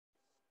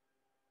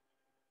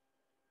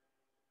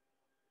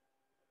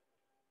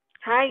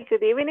Hi,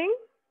 good evening.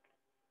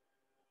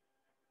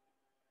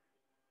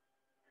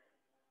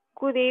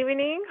 Good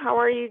evening. How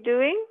are you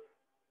doing?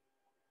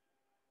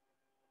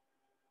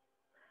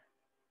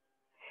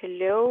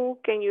 Hello,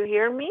 can you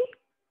hear me?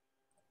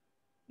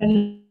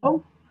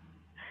 Hello,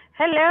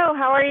 Hello,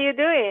 how are you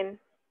doing?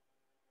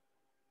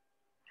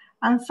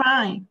 I'm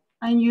fine.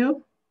 And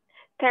you?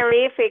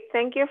 Terrific.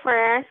 Thank you for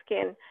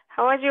asking.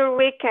 How was your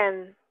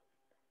weekend?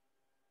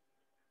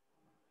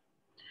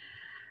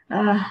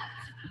 Uh,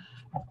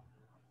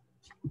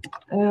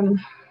 um,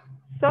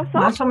 So.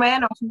 más o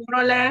menos,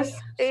 more or less.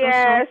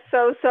 Yes,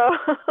 so.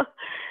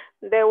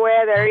 The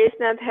weather is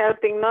not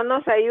helping. No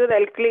nos ayuda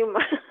el clima.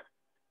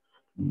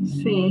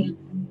 Sí.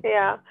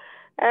 Yeah.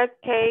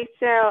 Okay,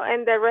 so,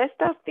 and the rest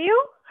of you,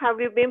 have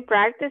you been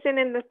practicing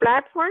in the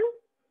platform?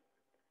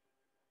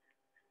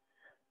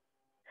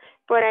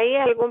 Por ahí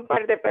algún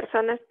par de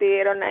personas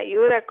pidieron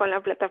ayuda con la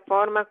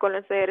plataforma, con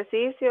los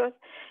ejercicios,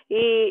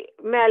 y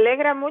me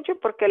alegra mucho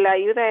porque la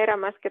ayuda era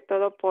más que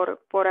todo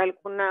por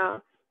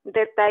algunos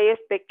detalles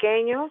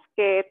pequeños,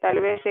 que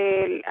tal vez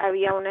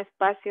había un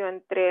espacio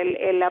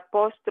entre el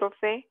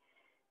apóstrofe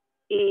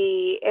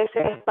y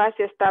ese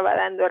espacio estaba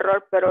dando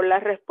error, pero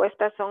las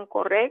respuestas son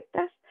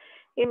correctas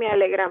y me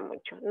alegra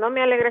mucho. No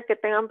me alegra que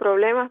tengan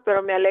problemas,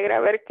 pero me alegra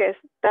ver que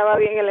estaba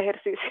bien el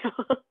ejercicio.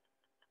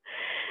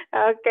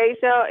 Okay,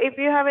 so if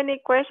you have any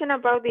question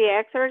about the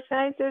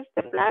exercises,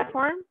 the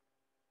platform,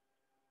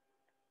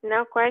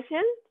 no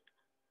questions?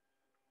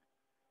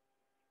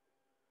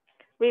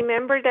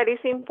 Remember that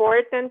it's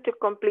important to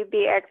complete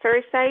the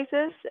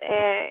exercises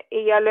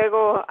y ya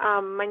luego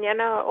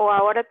mañana o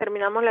ahora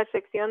terminamos la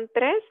sección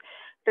 3.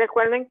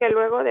 Recuerden que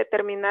luego de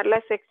terminar la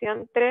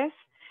sección 3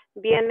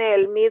 viene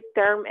el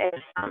midterm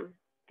exam.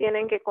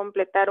 Tienen que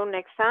completar un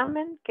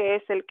examen que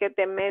es el que es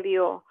de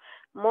medio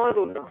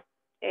módulo.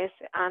 Es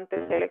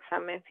antes del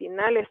examen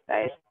final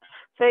está eso.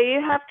 So you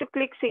have to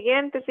click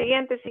siguiente,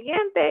 siguiente,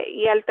 siguiente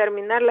y al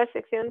terminar la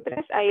sección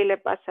 3 ahí le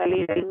va a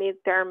salir el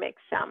midterm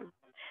exam,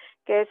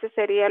 que ese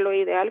sería lo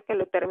ideal, que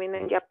lo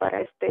terminen ya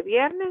para este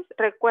viernes.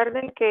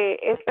 Recuerden que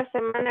esta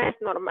semana es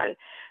normal.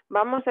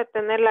 Vamos a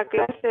tener la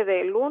clase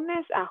de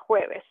lunes a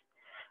jueves.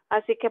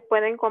 Así que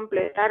pueden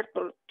completar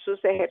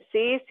sus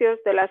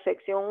ejercicios de la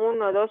sección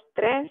 1, 2,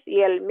 3 y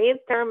el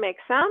midterm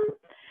exam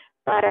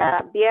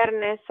para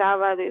viernes,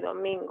 sábado y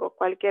domingo.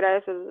 Cualquiera de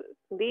esos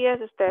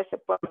días ustedes se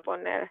pueden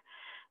poner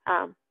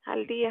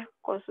al día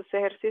con sus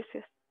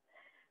ejercicios.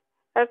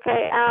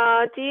 Okay,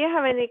 do you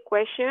have any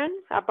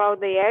questions about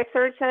the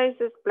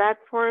exercises,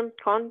 platform,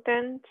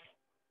 content?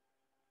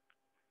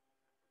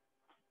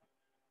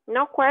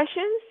 No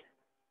questions?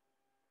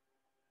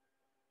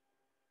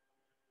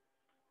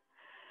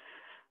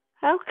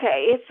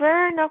 Okay, if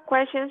there are no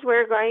questions,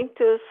 we're going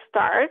to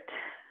start.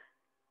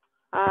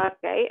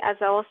 Okay, as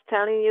I was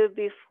telling you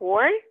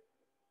before,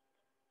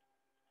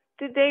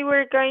 today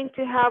we're going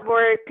to have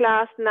our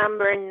class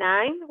number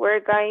 9.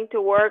 We're going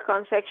to work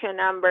on section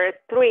number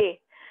 3.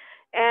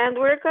 And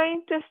we're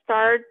going to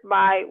start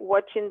by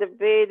watching the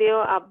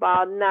video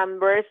about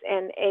numbers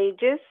and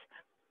ages.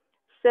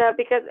 So,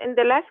 because in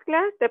the last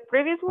class, the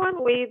previous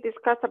one, we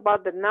discussed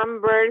about the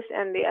numbers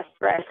and the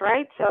express,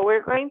 right? So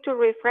we're going to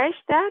refresh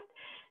that.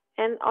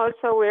 And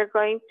also we're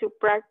going to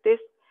practice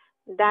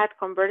that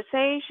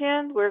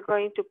conversation. We're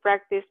going to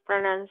practice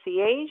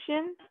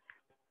pronunciation.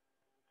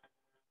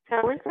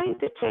 So we're going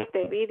to check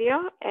the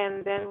video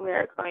and then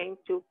we're going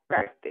to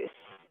practice.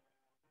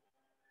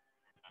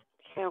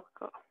 Here we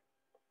go.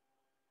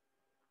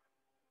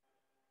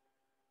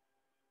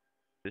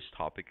 This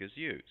topic is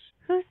used.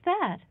 Who's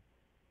that?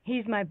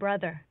 He's my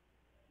brother.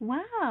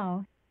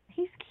 Wow,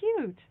 he's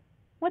cute.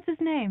 What's his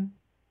name?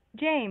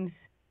 James.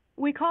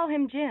 We call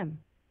him Jim.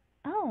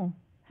 Oh,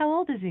 how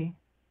old is he?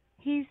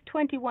 He's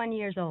 21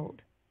 years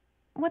old.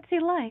 What's he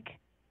like?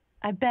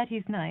 I bet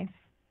he's nice.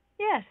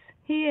 Yes,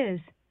 he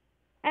is.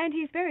 And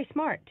he's very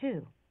smart,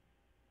 too.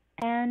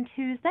 And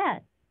who's that?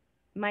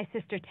 My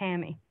sister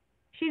Tammy.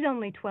 She's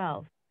only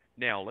 12.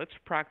 Now let's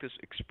practice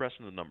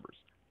expressing the numbers.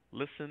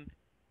 Listen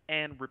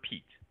and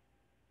repeat.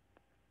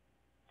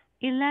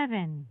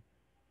 11,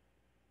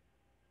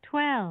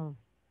 12,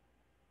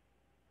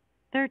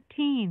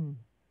 13,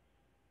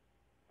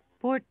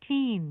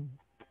 14,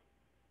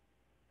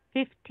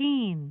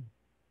 15,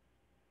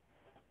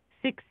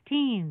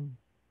 16,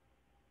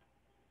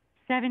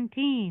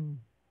 17,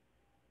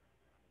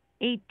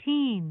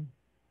 18,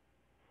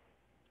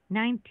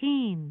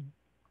 19,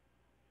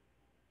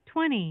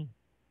 20,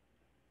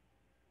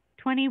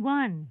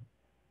 21,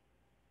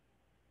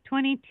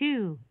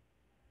 22,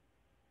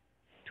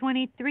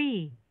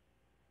 23,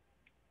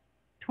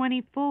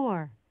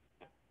 24,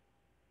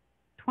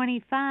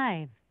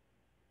 25,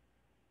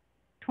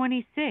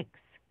 26,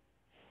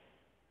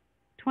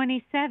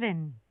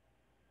 27,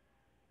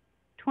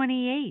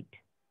 28,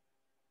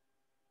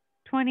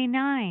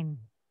 29,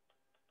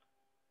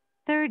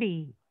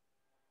 30,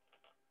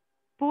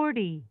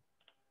 40,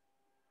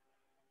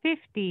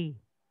 50,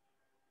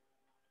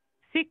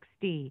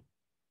 60,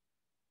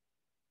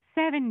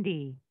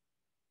 70,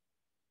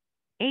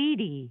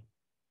 80,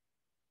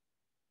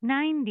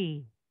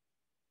 90,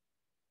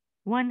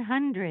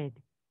 100,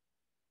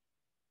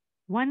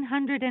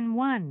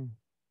 101,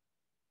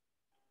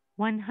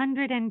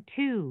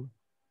 102,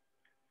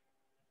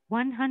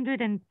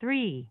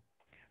 103.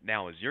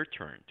 Now it's your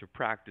turn to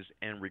practice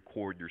and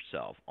record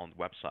yourself on the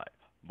website,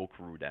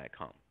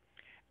 bookru.com.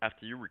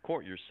 After you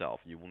record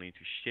yourself, you will need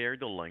to share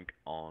the link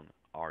on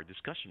our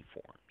discussion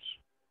forums.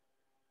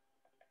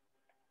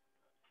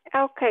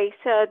 Okay,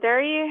 so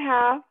there you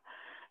have,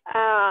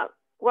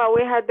 well,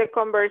 we had the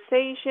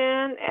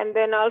conversation, and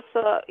then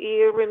also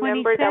you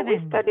remember that we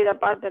 27. studied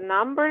about the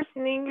numbers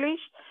in English.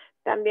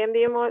 También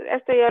vimos,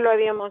 esto ya lo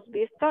habíamos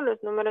visto,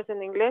 los números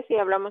en inglés, y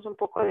hablamos un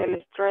poco del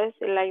estrés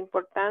y la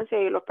importancia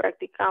y lo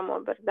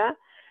practicamos, ¿verdad?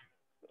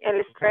 El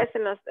estrés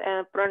en los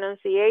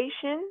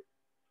pronunciation,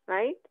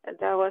 right?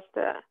 That was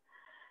the,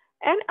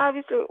 and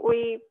obviously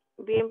we've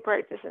been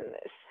practicing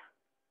this.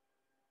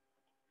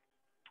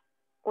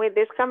 With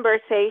this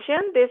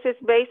conversation, this is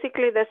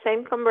basically the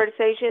same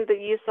conversation that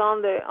you saw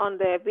on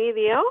the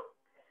video,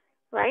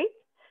 right?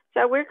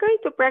 So we're going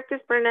to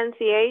practice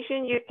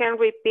pronunciation. You can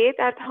repeat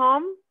at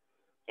home,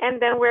 and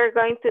then we're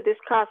going to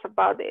discuss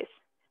about this.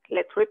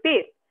 Let's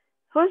repeat.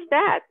 Who's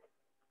that?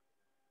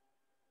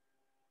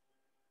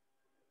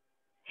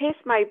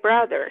 He's my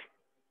brother.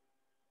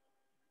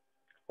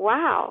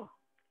 Wow,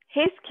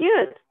 he's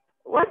cute.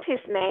 What's his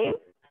name?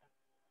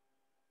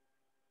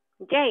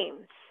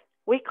 James.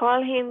 We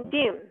call him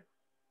Jim.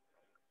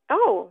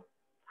 Oh,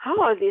 how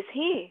old is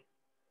he?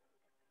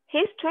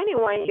 He's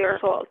 21 years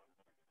old.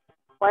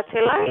 What's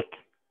he like?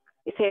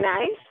 Is he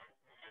nice?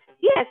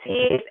 Yes, he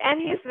is,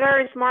 and he's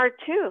very smart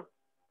too.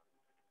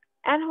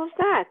 And who's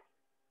that?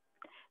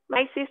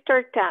 My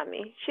sister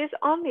Tammy. She's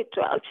only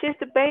 12. She's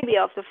the baby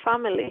of the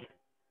family.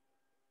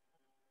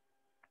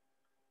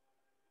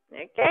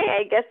 Okay,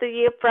 I guess that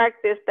you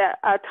practiced that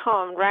at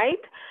home,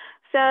 right?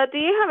 So do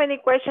you have any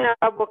question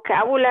about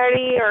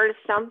vocabulary or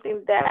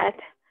something that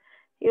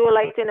you would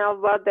like to know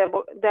about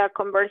the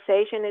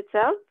conversation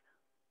itself?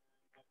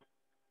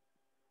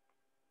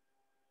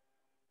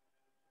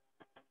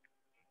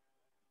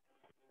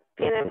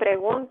 ¿Tienen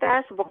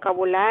preguntas,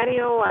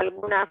 vocabulario,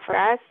 alguna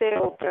frase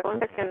o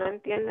pregunta que no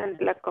entiendan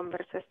de la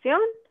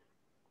conversación?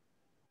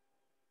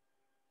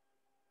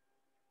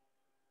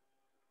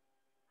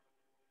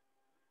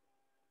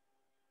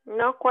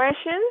 No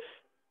questions?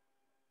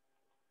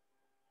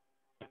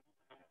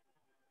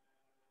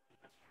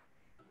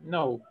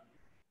 No.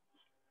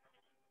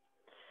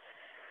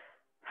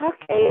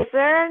 Okay, if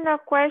there are no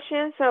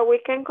questions, so we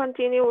can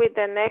continue with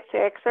the next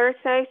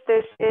exercise.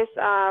 This is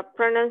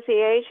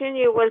pronunciation.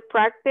 You will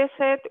practice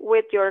it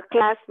with your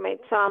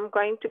classmates. So I'm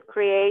going to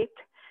create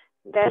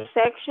the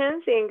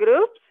sections in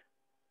groups,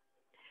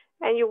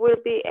 and you will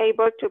be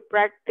able to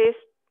practice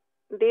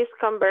this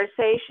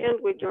conversation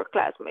with your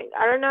classmates.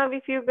 I don't know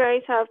if you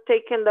guys have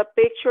taken the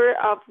picture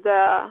of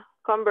the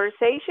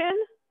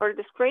conversation or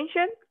the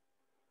screenshot.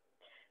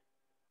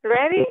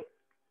 Ready?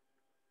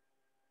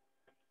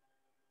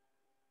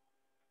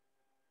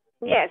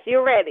 Yes,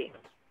 you're ready.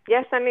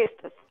 Ya están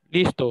listos.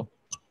 Listo.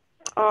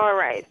 All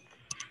right.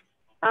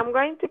 I'm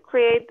going to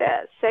create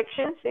the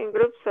sections in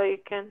groups so you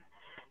can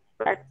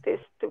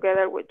practice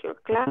together with your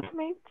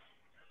classmates.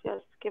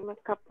 Just give me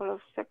a couple of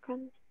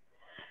seconds.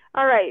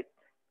 All right.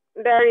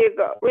 There you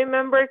go.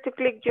 Remember to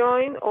click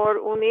join or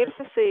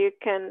unirse so you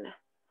can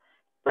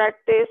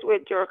practice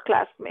with your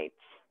classmates.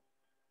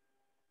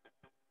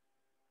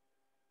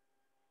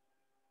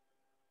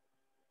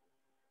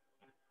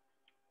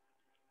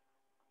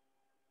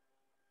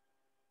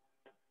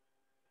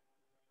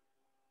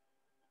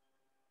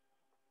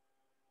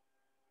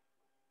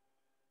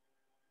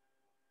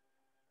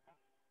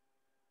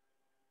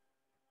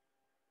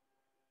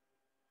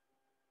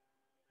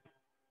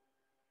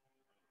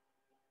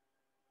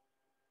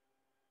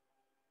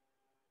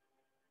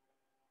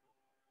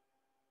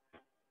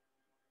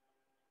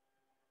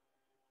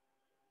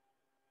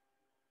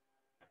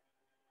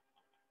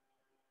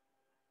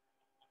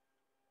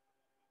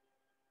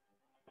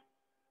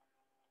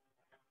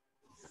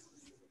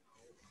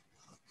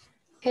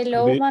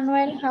 Hello,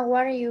 Manuel. How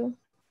are you?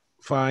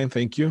 Fine,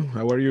 thank you.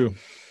 How are you?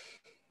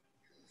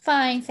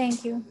 Fine,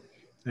 thank you.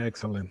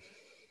 Excellent.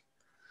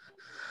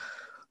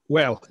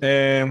 Well,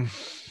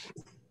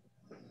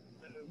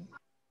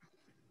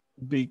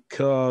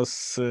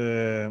 because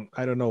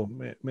I don't know,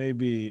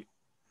 maybe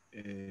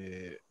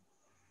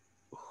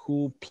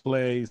who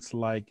plays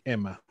like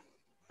Emma?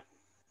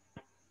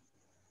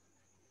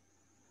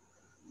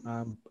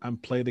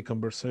 And play the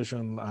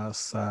conversation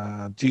as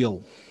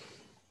Jill.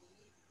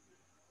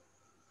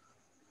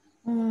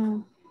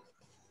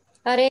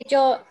 Haré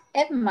yo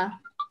Emma.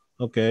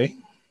 Okay.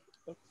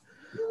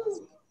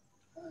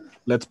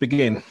 Let's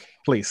begin,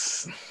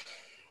 please.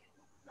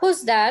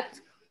 Who's that?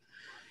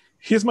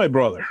 He's my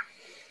brother.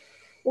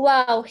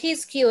 Wow,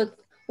 he's cute.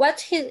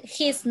 What's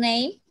his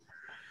name?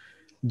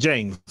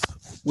 James.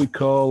 We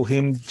call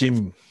him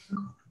Jim.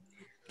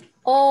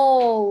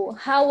 Oh,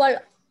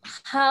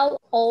 how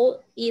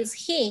old is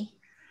he?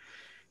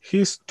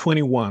 He's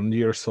 21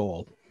 years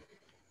old.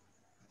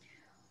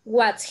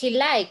 What's he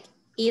like?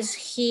 Is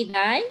he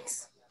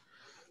nice?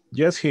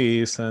 Yes,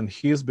 he is, and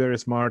he's very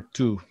smart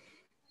too.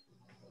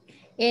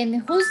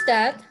 And who's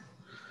that?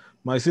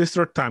 My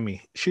sister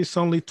Tammy, she's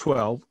only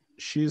 12.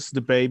 She's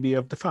the baby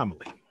of the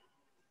family.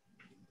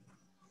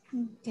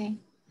 Okay.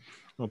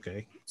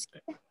 Okay.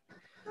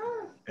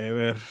 A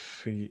ver,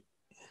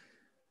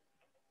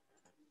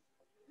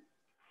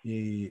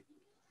 y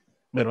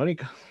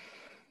Verónica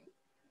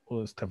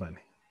o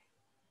Stephanie.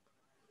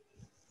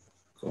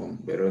 Con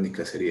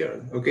Verónica sería,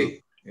 ¿verdad? Ok.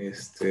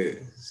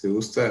 Si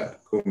gusta,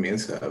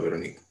 comienza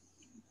Verónica.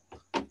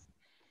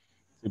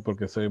 Sí,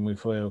 porque soy muy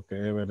feo que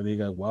Ever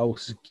diga, wow,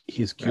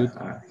 he's cute.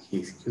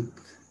 He's cute.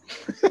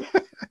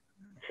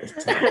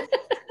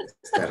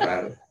 Está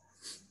raro.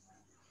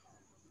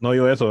 No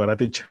yo eso, ¿verdad,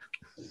 teacher?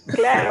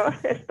 Claro,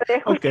 estoy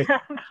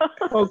escuchando.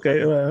 Ok,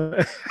 bueno.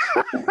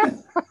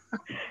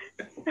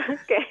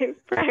 Ok,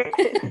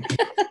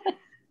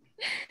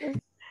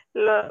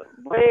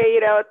 voy a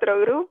ir a otro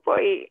grupo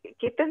y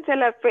quítense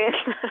la pena.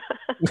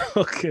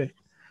 Ok.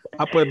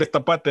 Ah, pues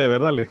destapate, de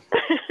verdad.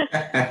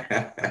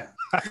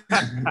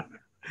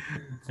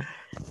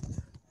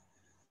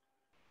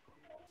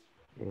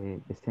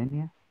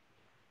 Yesenia.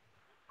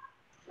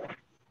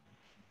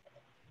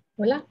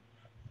 Hola.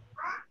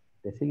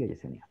 Te sigue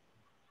Yesenia.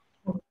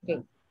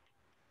 Okay.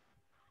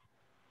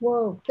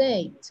 Wow,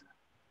 date.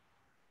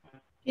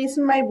 He's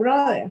my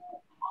brother.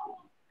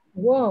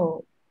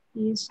 Wow,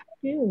 he's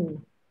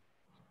cute.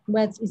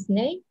 What's his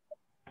name?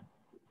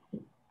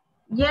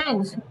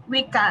 James,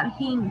 we call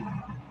him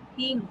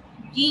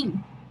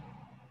Jim.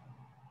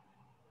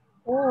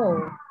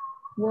 Oh,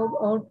 what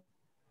or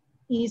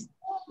is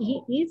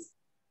it?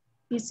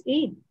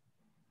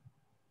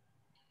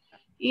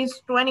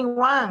 He's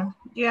 21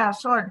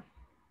 years old.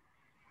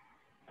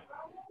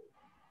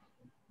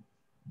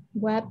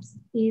 What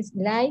is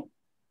like?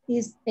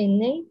 Is a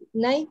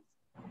night?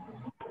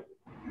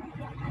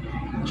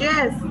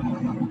 Yes,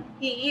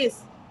 he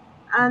is.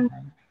 And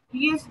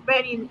he is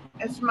very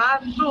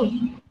smart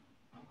too.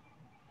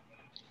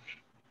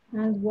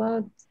 And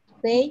what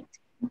date?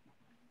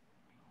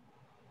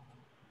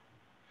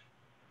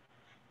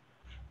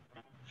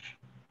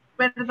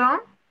 Perdón?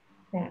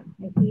 Yeah,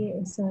 aquí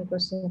es una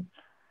cosa.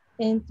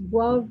 And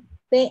what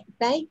date?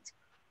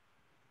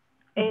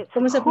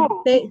 ¿Cómo se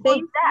date?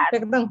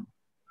 Perdón.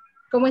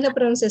 ¿Cómo es la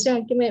pronunciación?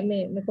 Aquí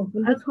me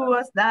confundí. And who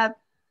was that?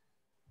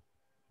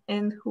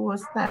 And who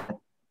was that?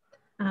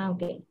 Ah,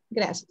 ok.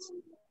 Gracias.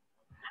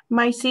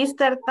 My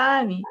sister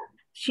Tani.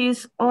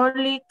 She's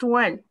only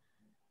 12.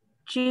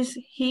 He's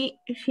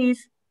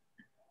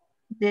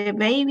the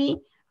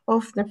baby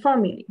of the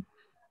family.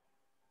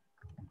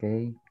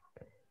 Okay.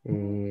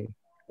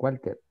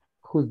 Walter,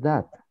 who's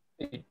that?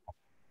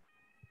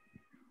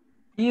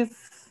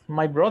 He's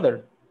my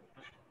brother.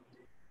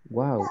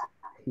 Wow,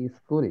 he's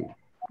good.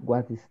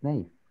 What's his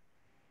name?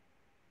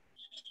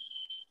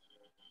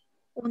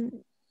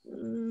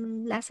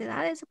 Las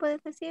edades, se puede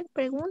decir,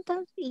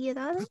 preguntas y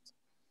edades.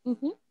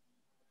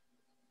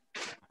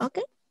 Ok,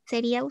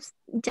 sería,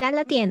 ya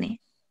la tiene.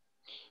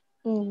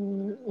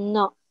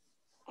 No,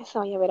 eso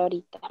voy a ver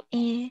ahorita.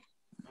 En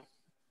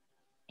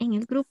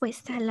el grupo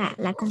está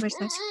la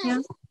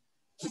conversación.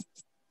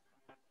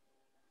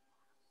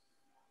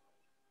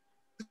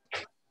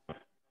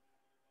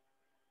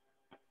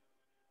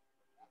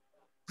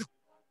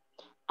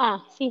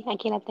 Ah, sí,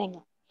 aquí la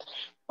tengo.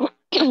 Ok,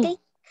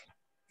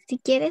 si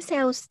quiere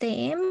sea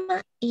usted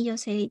Emma y yo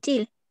seré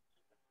Jill.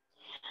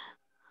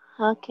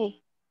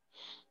 Ok.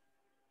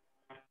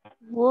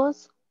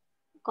 Was,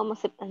 ¿cómo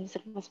se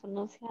pronuncia?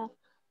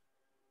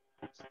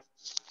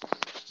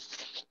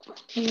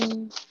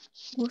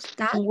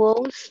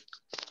 Was,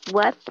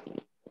 what?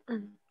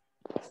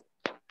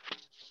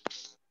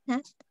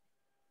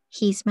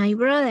 He's my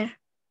brother.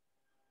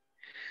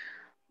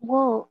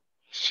 Whoa,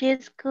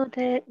 she's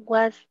good.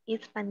 Was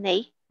its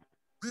name?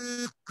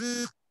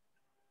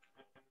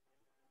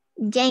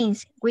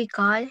 James, we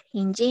call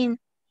him Jim.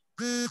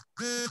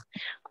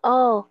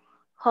 Oh,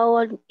 how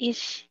old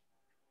is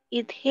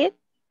it?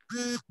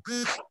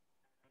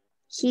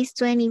 He's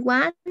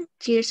 21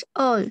 years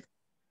old.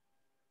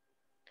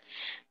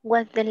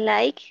 What's the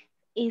like?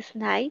 Is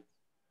nice?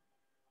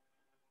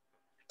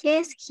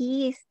 Yes,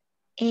 he is.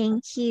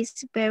 And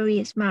he's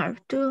very smart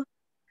too.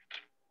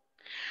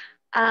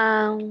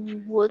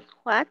 What?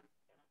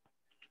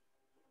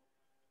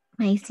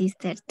 My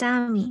sister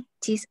Tammy,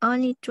 she's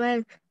only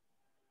 12.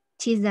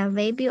 She's the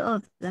baby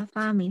of the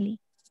family.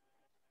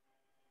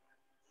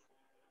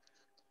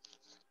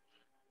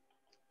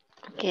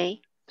 Ok.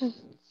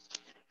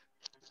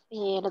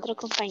 ¿Y el otro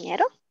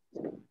compañero?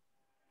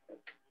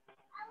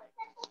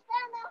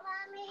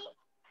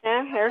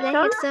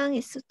 Gerson,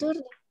 es su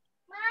turno.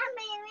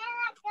 Mami, ven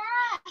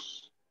acá.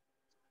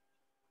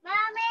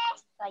 Mami.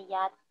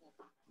 Cállate.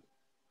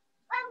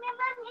 Mami.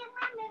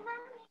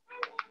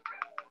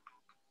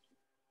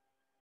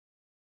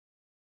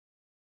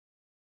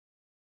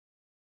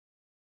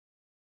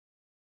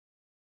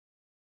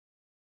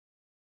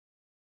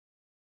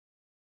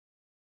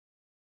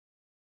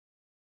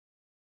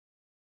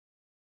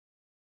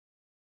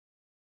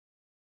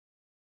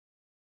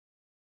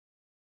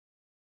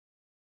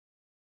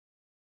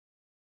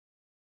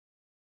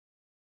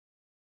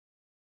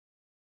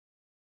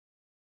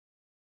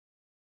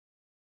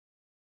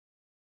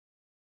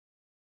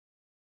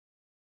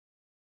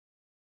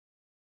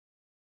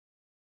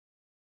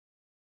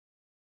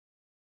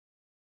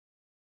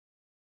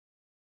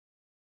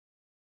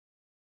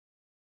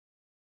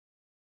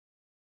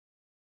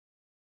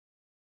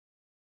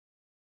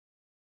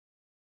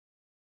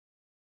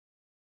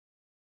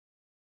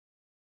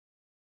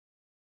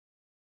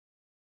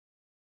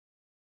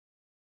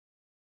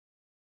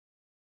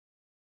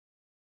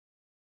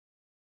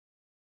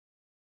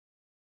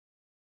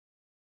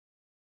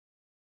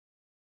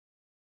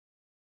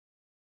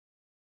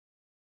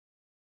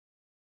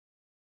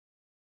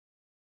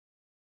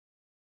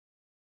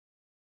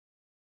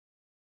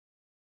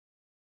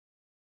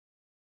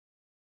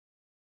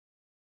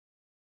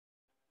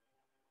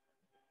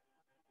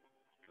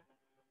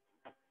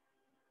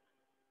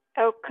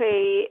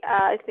 Okay,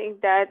 I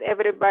think that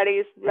everybody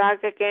is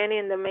back again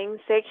in the main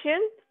section.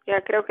 Ya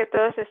creo que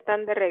todos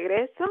están de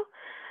regreso.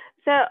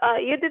 So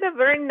you did a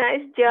very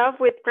nice job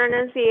with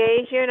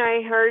pronunciation.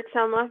 I heard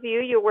some of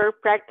you were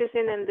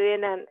practicing and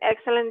doing an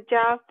excellent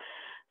job.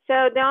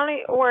 So the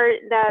only word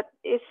that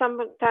is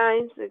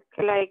sometimes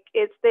like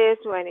it's this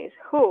one is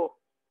who.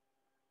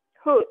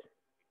 Who's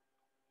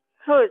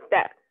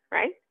that,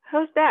 right?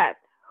 Who's that?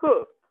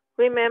 Who?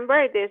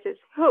 Remember, this is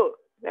who,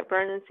 the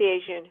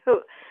pronunciation,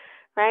 who.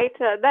 Right,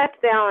 so that's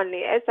the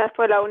only. Esa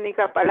fue la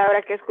única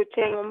palabra que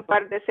escuché en un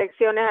par de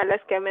secciones a las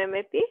que me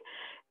metí.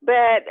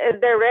 But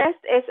the rest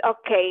is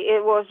okay.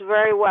 It was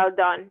very well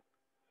done.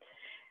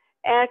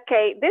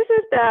 Okay, this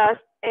is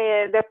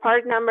the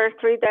part number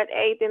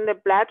 3.8 in the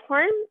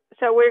platform.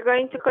 So we're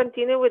going to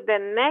continue with the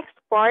next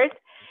part.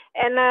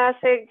 En la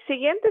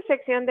siguiente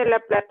sección de la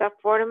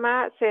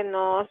plataforma se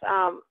nos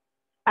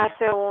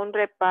hace un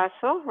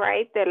repaso,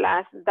 right, de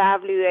las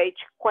WH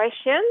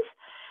questions.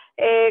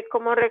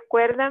 Como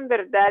recuerdan,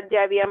 ¿verdad?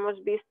 Ya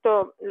habíamos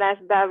visto las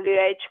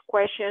WH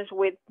questions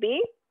with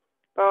be,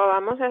 pero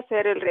vamos a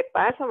hacer el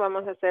repaso,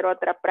 vamos a hacer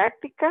otra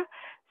práctica.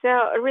 So,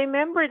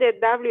 remember the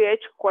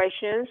WH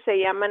questions se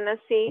llaman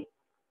así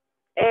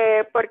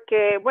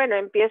porque, bueno,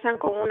 empiezan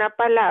con una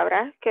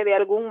palabra que de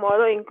algún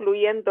modo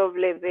incluyen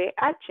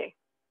WH.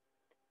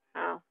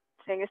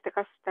 En este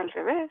caso está al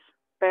revés,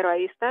 pero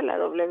ahí está la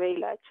W y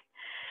la H.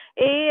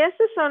 Y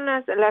estas son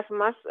las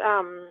más...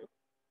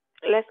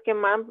 las que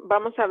más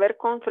vamos a ver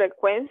con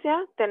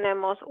frecuencia.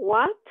 Tenemos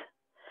what.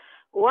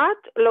 What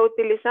lo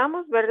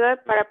utilizamos,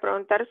 ¿verdad? Para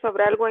preguntar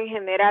sobre algo en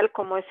general,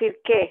 como decir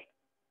qué.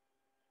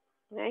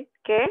 ¿Eh?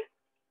 ¿Qué?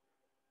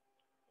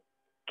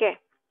 ¿Qué?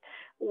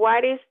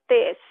 What is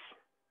this?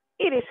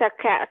 It is a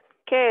cat.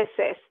 ¿Qué es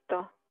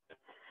esto?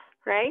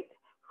 Right?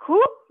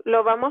 Who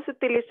lo vamos a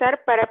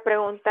utilizar para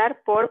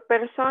preguntar por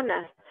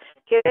personas.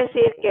 Quiere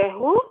decir que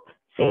who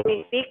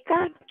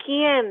significa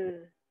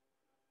quién.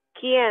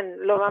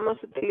 ¿Quién? Lo vamos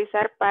a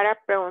utilizar para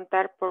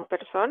preguntar por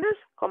personas,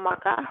 como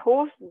acá,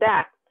 who's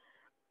that?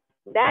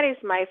 That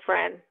is my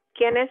friend.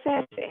 ¿Quién es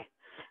ese?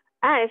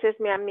 Ese es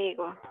mi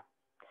amigo.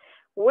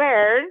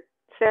 Where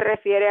se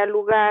refiere al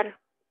lugar,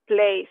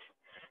 place.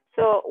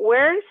 So,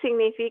 where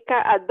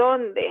significa a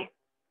dónde.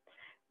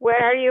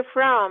 Where are you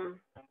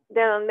from?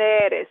 ¿De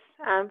dónde eres?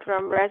 I'm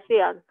from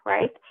Brazil,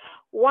 right?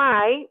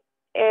 Why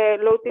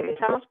lo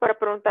utilizamos para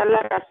preguntar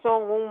la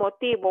razón, un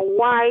motivo.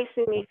 Why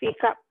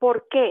significa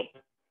 ¿por qué?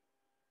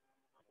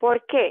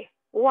 ¿Por qué?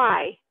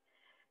 Why?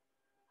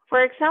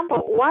 For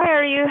example, why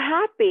are you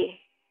happy?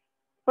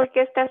 ¿Por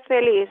qué estás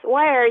feliz?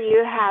 Why are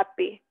you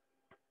happy?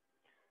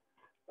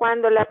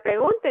 Cuando la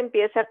pregunta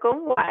empieza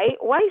con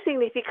why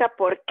significa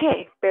por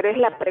qué, pero es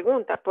la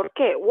pregunta, ¿por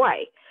qué?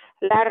 Why.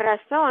 La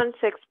razón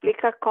se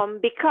explica con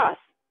because.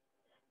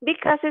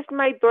 Because it's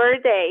my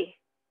birthday.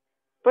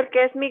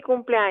 Porque es mi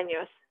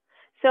cumpleaños.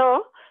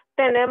 So,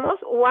 tenemos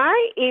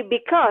why y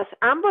because.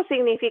 Ambos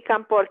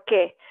significan por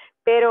qué.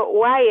 Pero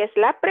why es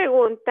la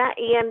pregunta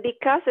y en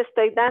because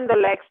estoy dando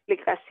la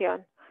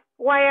explicación.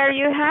 Why are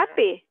you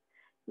happy?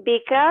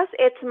 Because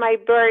it's my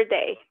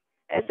birthday.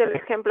 Es el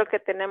ejemplo que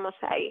tenemos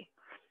ahí.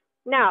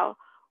 Now,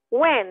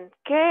 when.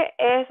 ¿Qué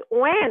es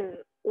when?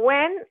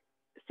 When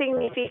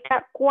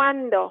significa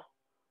cuándo.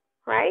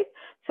 Right?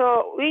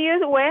 So, we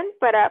use when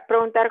para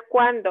preguntar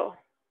cuándo.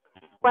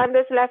 ¿Cuándo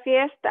es la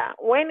fiesta?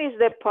 When is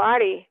the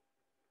party?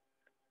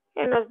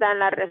 Y nos dan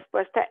la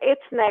respuesta.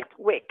 It's next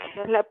week.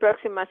 Es la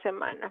próxima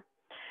semana.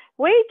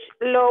 Which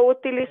lo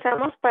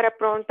utilizamos para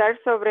preguntar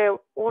sobre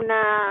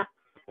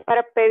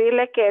para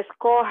pedirle que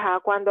escoja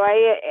cuando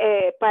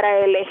hay para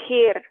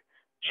elegir.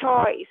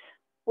 Choice.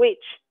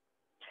 Which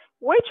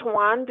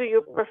one do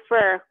you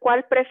prefer?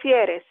 ¿Cuál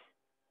prefieres?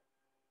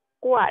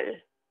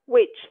 ¿Cuál?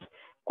 Which.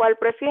 ¿Cuál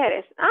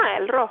prefieres?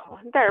 El rojo.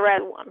 The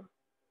red one.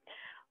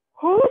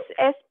 Whose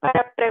es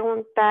para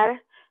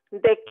preguntar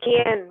de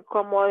quién,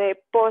 como de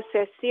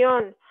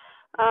posesión.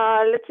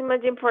 Let's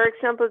imagine, for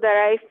example,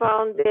 that I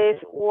found this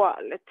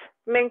wallet.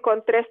 Me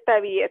encontré esta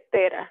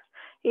billetera.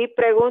 Y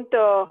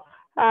pregunto,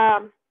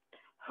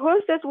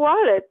 who's this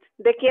wallet?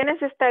 ¿De quién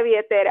es esta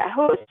billetera?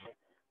 Whose?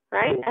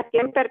 Right? ¿A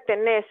quién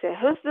pertenece?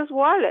 Who's this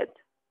wallet?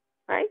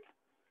 Right?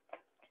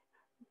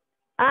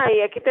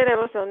 Y aquí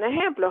tenemos un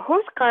ejemplo.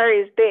 Whose car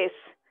is this?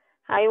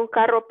 Hay un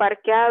carro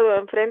parqueado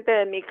enfrente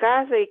de mi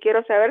casa y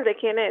quiero saber de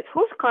quién es.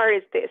 Whose car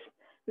is this?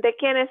 ¿De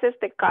quién es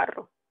este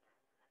carro?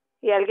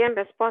 Y alguien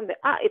responde,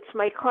 it's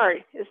my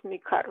car, es mi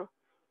carro.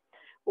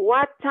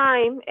 What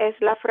time es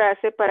la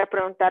frase para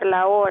preguntar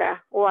la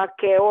hora o a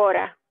qué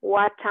hora.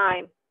 What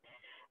time?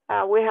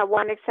 We have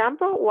one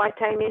example. What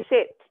time is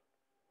it?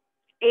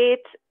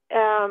 It's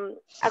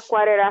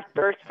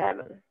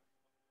 7:15.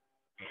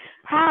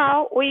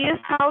 How? We use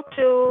how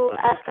to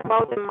ask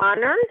about the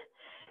manner.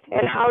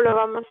 El how lo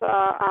vamos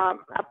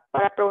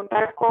para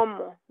preguntar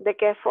cómo, de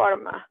qué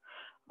forma.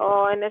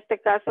 O en este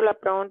caso la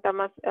pregunta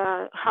más,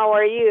 how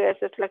are you?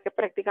 Esa es la que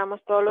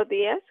practicamos todos los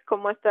días.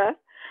 ¿Cómo estás?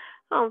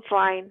 I'm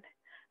fine.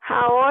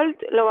 How old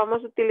lo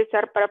vamos a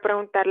utilizar para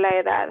preguntar la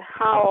edad.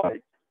 How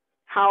old?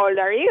 How old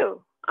are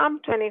you? I'm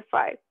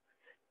 25.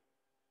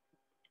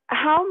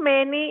 How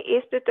many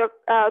is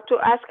to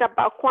ask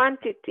about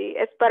quantity.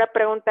 Es para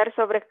preguntar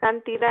sobre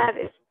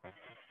cantidades.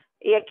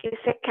 Y aquí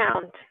dice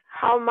count.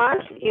 How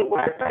much,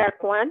 igual para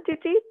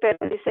quantity, pero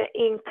dice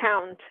in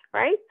count,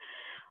 right?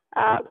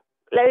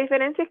 La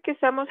diferencia es que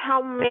usamos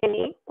how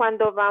many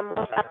cuando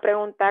vamos a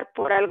preguntar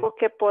por algo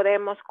que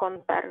podemos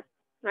contar,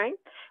 right?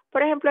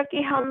 Por ejemplo,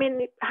 aquí how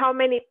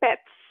many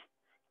pets.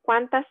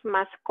 ¿Cuántas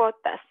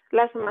mascotas?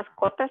 Las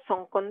mascotas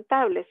son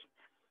contables.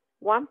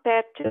 One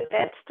pet, two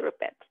pets, three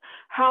pets.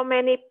 How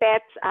many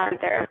pets are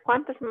there?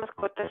 ¿Cuántas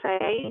mascotas hay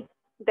ahí?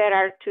 There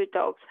are 2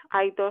 dogs.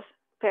 Hay 2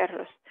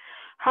 perros.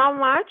 How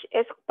much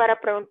es para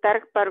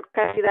preguntar por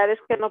cantidades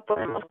que no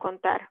podemos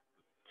contar.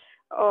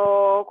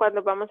 O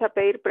cuando vamos a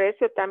pedir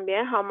precio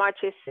también, how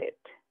much is it?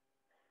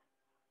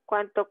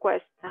 ¿Cuánto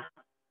cuesta?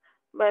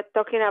 But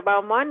talking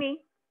about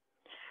money.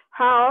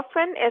 How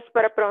often es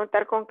para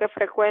preguntar con qué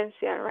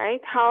frecuencia,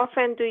 right? How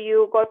often do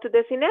you go to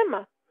the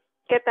cinema?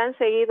 ¿Qué tan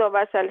seguido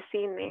vas al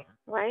cine,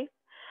 right?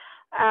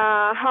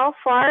 How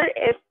far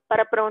es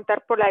para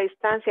preguntar por la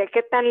distancia.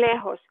 ¿Qué tan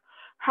lejos?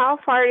 How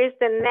far is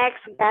the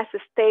next gas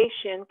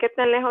station? ¿Qué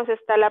tan lejos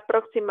está la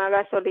próxima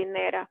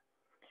gasolinera?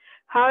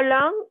 How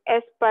long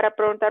es para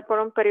preguntar por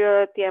un periodo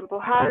de tiempo.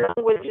 How long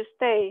will you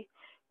stay?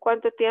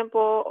 ¿Cuánto tiempo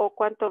o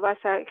cuánto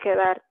vas a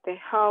quedarte?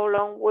 How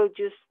long will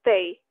you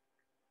stay?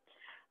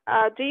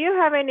 Do you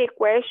have any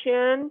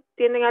question?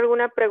 ¿Tienen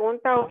alguna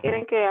pregunta o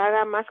quieren que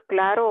haga más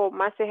claro o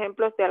más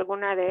ejemplos de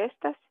alguna de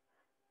estas?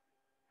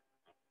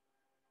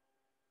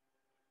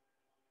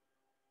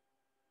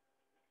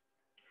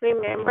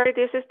 Remember,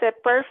 this is the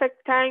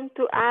perfect time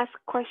to ask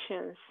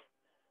questions.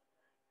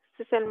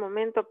 Este es el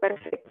momento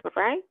perfecto,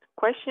 right?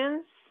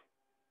 Questions?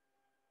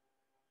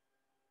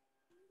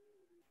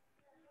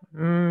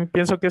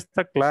 Pienso que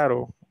está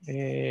claro.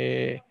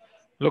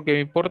 Lo que me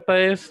importa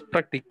es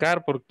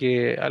practicar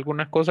porque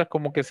algunas cosas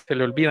como que se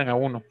le olvidan a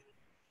uno.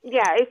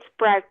 Yeah, it's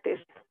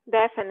practice,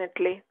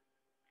 definitely.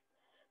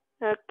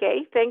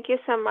 Okay, thank you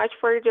so much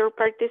for your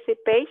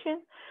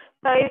participation.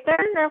 So if there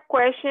are no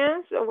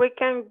questions, we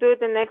can do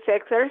the next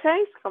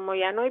exercise. Como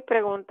ya no hay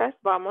preguntas,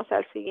 vamos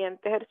al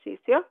siguiente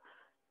ejercicio.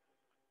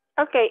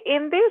 Okay,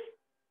 in this,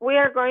 we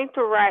are going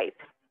to write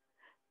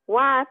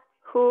what,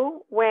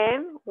 who,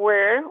 when,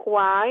 where,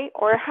 why,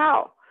 or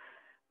how.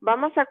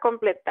 Vamos a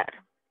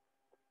completar.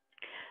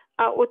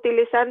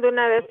 Utilizando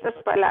una de estas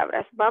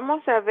palabras.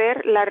 Vamos a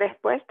ver la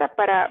respuesta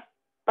para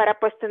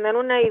pues tener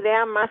una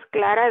idea más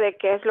clara de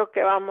qué es lo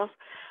que vamos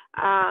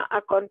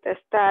a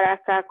contestar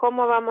acá,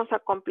 cómo vamos a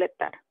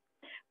completar.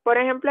 Por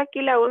ejemplo,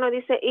 aquí la 1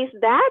 dice, is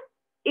that?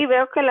 Y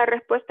veo que la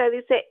respuesta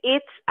dice,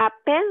 it's a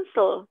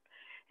pencil.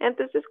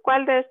 Entonces,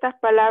 ¿cuál de estas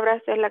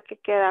palabras es la que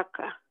queda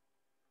acá?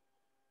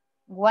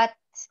 What?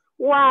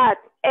 What,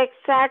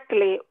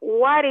 exactly.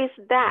 What is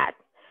that?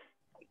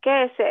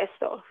 ¿Qué es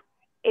eso?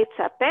 It's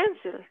a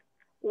pencil.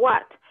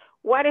 What?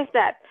 What is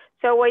that?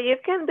 So what you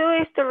can do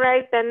is to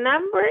write the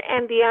number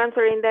and the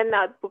answer in the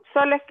notebook.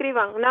 Solo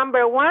escriban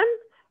number 1,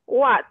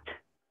 what?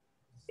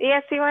 Y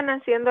así van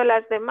haciendo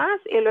las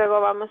demás y luego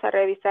vamos a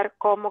revisar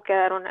cómo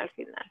quedaron al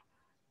final.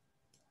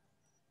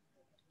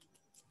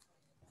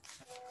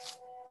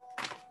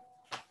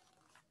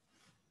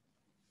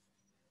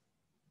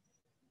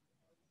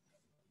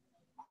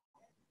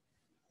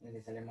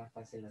 ¿Le sale más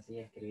fácil así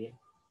escribir?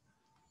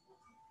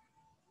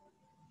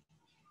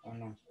 ¿O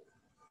no?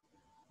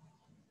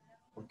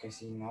 Porque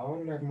si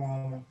no, le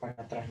movemos para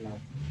atrás la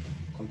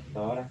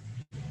computadora.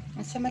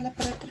 Hacémosla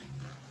para atrás.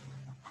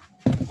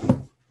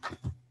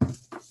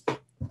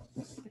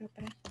 Pero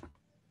para...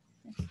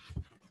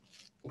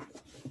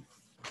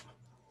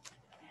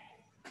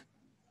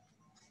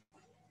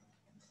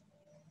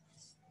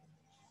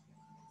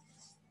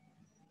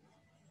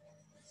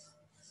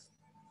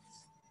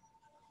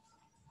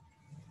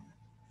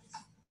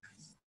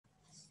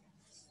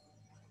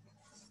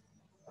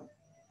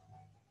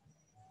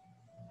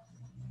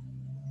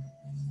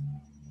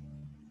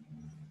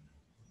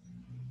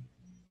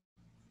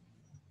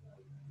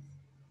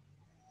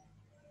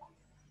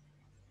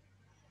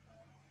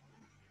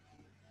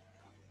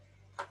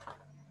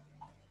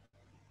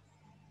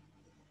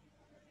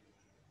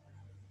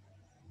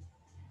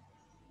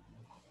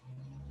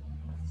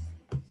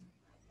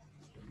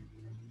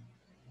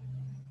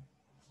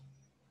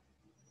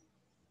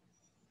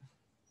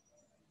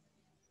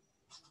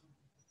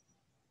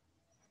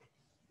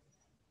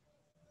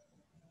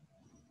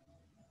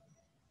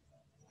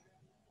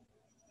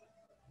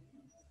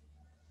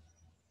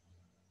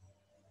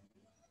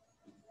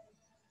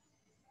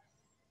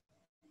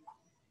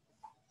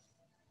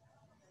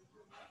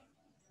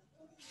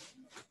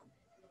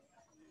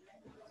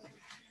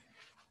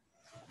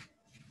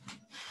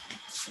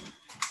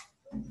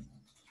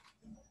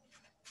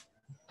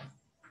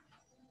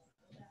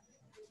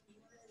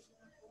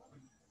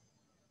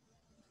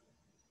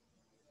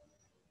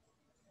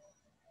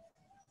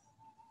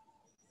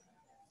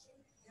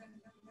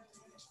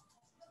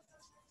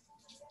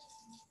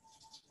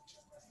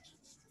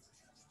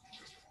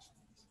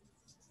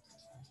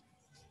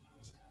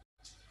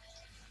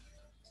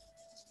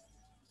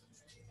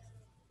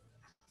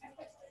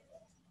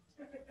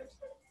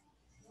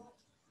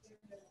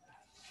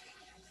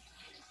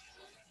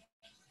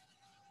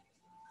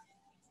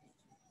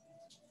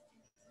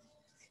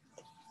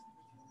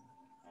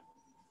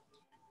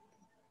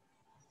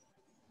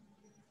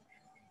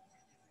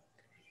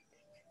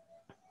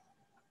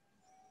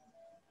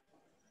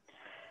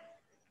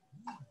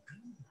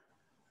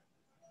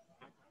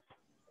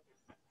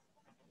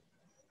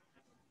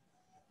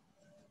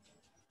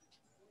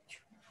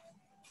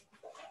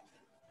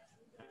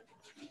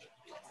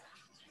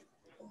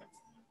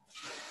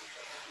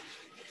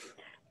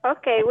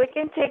 Okay, we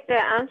can take the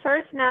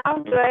answers now.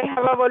 Do I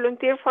have a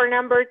volunteer for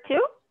number 2?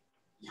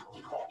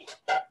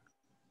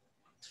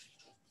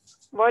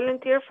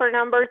 Volunteer for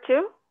number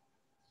 2?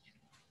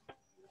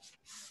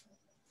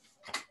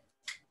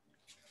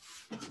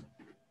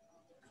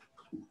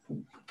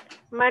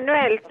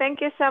 Manuel,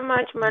 thank you so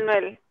much,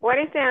 Manuel. What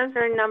is the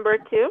answer in number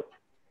 2?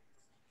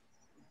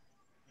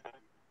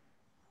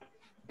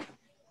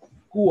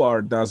 Who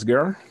are those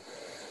girls?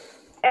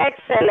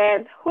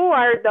 Excellent. Who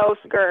are those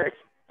girls?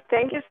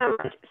 Thank you so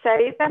much.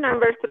 Sarita,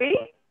 number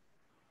 3?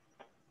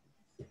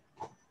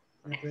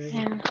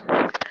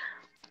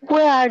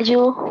 Where are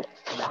you?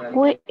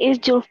 When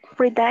is your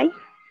free day?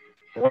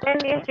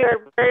 When is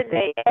your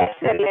birthday?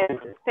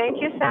 Excellent.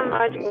 Thank you so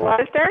much,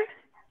 Walter.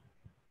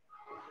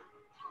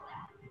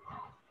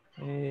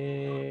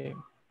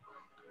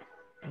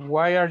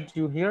 Why are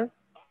you here?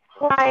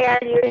 Why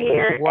are you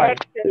here? Why?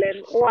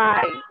 Excellent.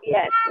 Why?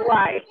 Yes,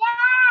 why?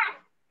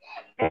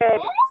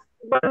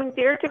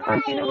 Volunteer to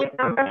continue with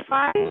number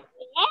 5?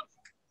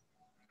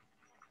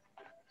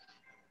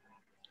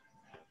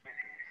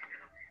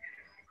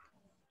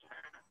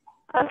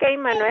 Okay,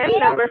 Manuel,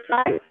 number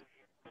 5.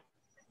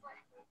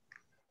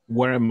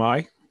 Where am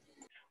I?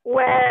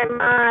 Where am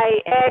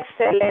I?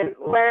 Excellent.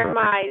 Where am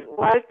I?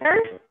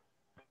 Walter?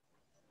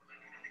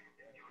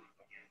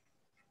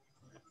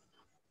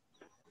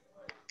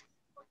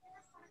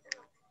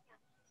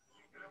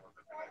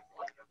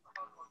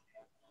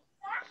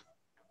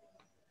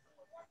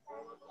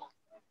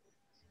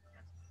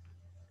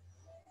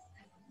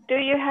 Do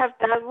you have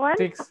that one?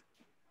 6.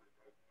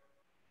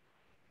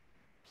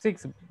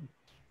 6.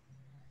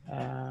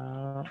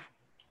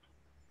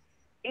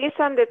 Is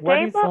on the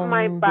What is table, on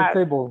my the bag.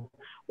 table?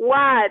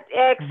 What?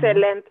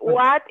 Excellent.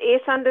 What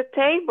is on the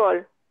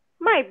table?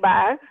 My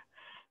bag.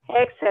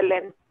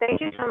 Excellent.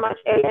 Thank you so much,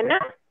 Elena.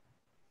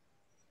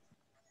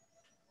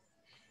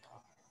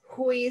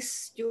 Who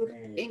is your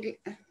English?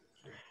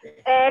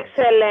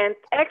 Excellent.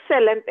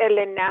 Excellent,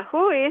 Elena.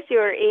 Who is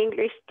your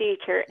English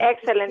teacher?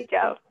 Excellent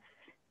job.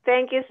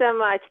 Thank you so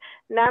much.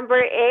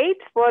 Number 8,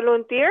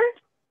 volunteer.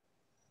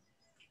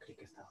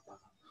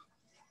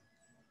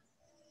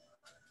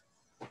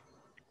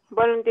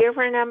 Volunteer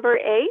for number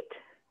 8.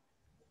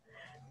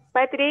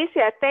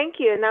 Patricia, thank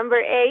you.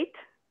 Number 8.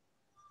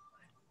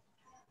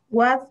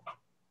 What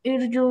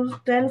is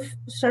your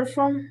cell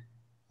phone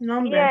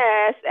number?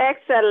 Yes,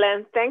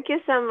 excellent. Thank you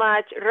so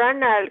much.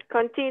 Ronald,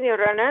 continue,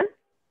 Ronald.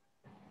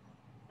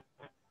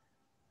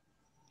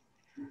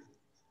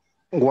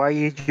 Why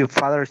is your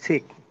father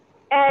sick?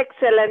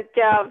 Excellent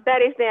job.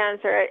 That is the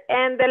answer.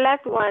 And the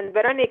last one,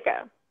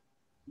 Veronica.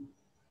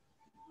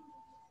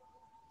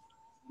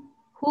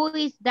 Who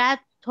is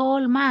that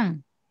tall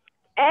man?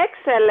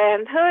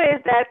 Excellent. Who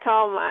is that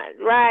tall man?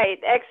 Right.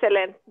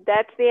 Excellent.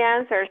 That's the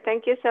answer.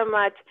 Thank you so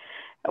much.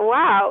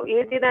 Wow,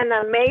 you did an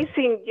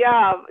amazing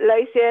job. Lo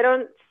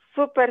hicieron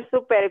súper,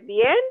 súper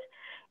bien.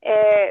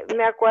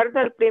 Me acuerdo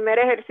el primer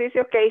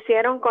ejercicio que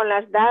hicieron con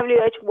las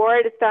WH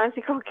Word, estaban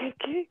así como que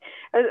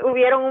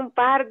hubieron un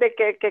par de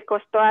que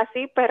costó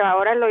así, pero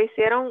ahora lo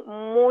hicieron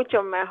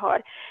mucho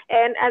mejor.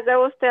 And as I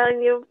was telling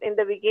you in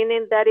the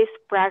beginning, that is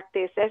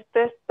practice.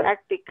 Esto es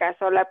práctica.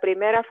 So, la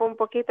primera fue un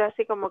poquito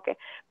así como que,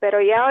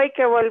 pero ya hoy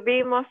que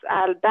volvimos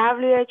al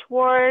WH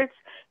Words,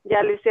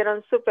 ya lo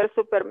hicieron súper,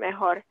 súper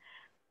mejor.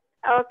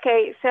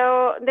 Okay,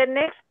 so the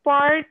next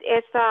part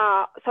is,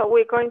 so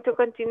we're going to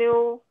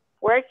continue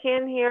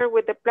working here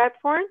with the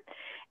platform,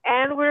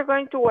 and we're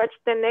going to watch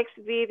the next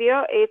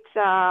video. It's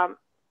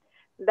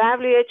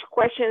WH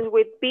questions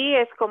with B,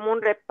 es como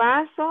un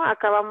repaso.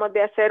 Acabamos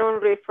de hacer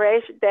un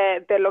refresh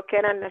de lo que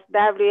eran las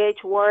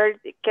WH words,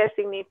 qué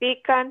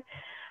significan.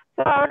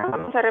 So ahora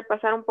vamos a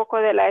repasar un poco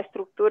de la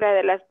estructura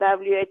de las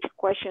WH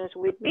questions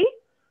with B.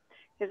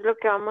 Es lo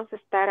que vamos a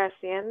estar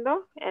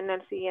haciendo en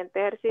el siguiente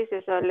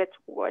ejercicio. So let's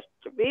watch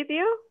the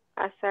video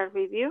as a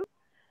review,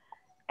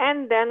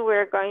 and then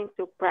we're going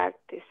to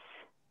practice.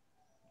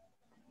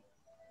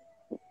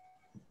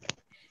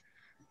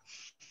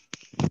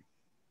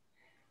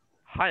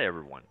 Hi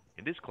everyone.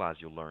 In this class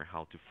you'll learn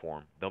how to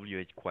form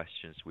WH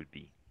questions with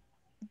B.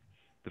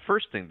 The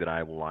first thing that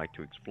I would like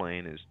to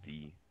explain is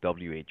the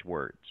WH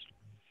words.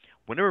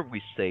 Whenever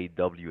we say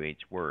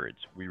WH words,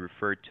 we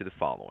refer to the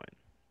following: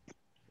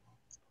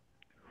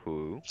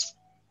 who,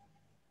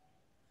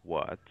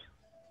 what,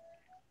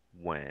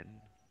 when,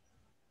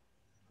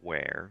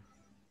 where,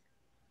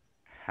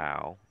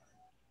 how,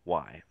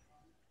 why.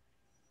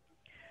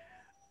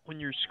 On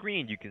your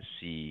screen you can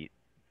see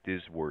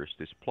these words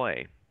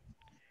display.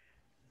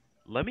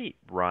 Let me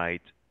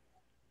write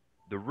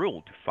the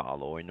rule to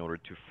follow in order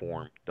to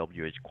form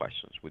WH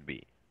questions would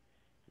be,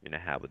 you're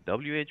going to have a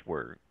WH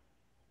word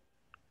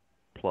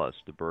plus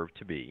the verb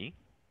to be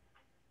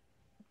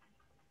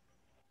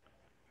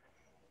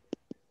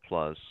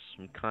plus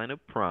some kind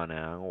of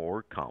pronoun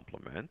or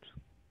complement.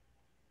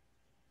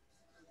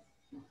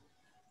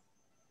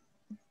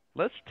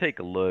 Let's take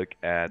a look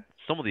at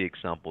some of the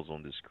examples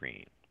on the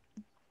screen.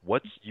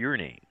 What's your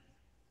name?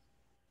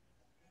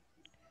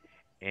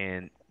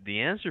 And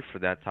the answer for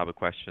that type of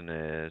question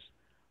is,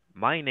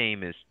 my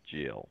name is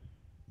Jill.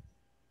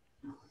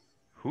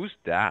 Who's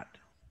that?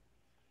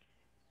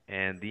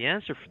 And the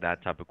answer for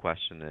that type of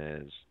question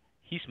is,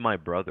 he's my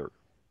brother.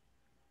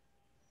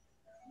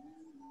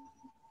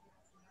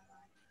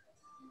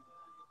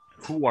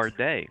 Who are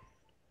they?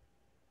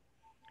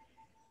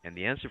 And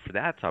the answer for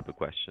that type of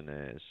question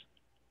is,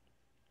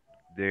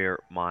 they're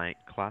my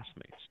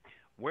classmates.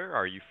 Where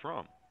are you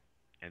from?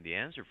 And the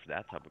answer for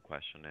that type of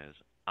question is,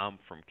 I'm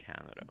from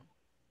Canada.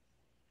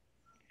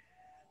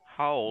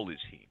 How old is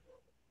he?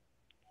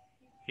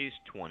 He's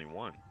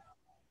 21.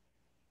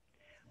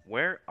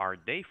 Where are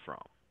they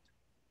from?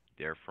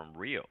 They're from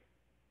Rio.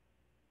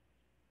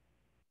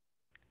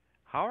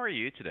 How are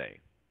you today?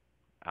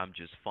 I'm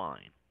just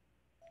fine.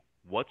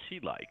 What's he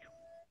like?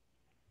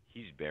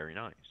 He's very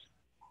nice.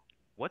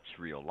 What's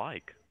Rio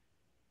like?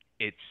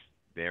 It's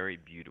very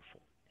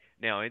beautiful.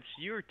 Now, it's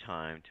your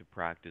time to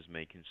practice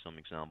making some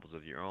examples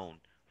of your own.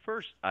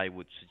 First, I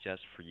would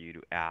suggest for you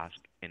to ask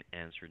and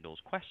answer those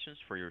questions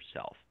for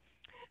yourself.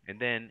 And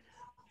then,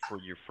 for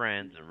your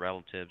friends and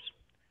relatives,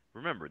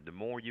 remember, the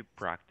more you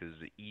practice,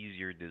 the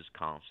easier this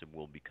concept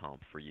will become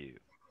for you.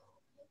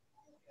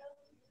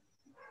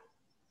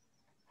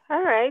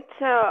 All right,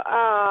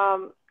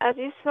 so as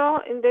you saw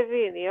in the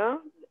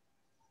video,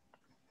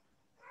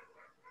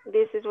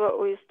 this is what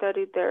we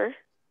studied there.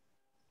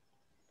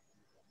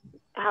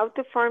 How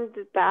to form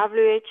the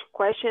WH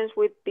questions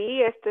with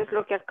be. Esto es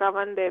lo que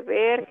acaban de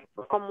ver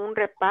como un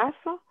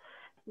repaso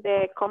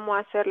de cómo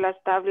hacer las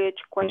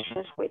WH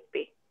questions with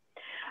be.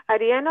 At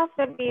the end of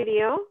the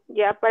video,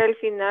 ya para el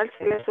final,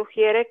 se les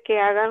sugiere que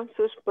hagan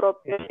sus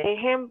propios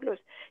ejemplos,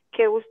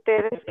 que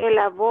ustedes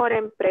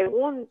elaboren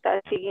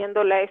preguntas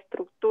siguiendo la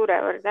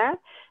estructura, ¿verdad?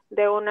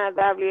 De una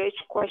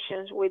WH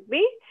questions with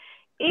be.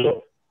 Y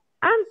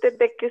antes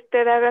de que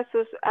usted haga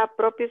sus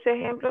propios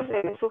ejemplos,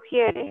 se les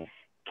sugiere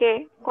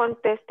que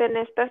contesten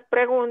estas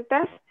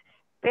preguntas,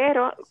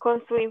 pero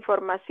con su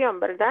información,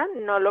 ¿verdad?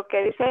 No lo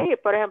que dice ahí.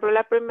 Por ejemplo,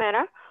 la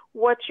primera,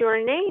 what's your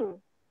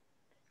name?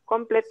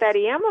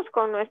 Completaríamos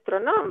con nuestro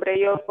nombre.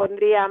 Yo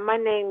pondría, my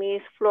name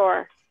is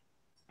Flor.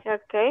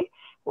 Okay.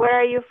 Where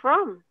are you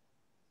from?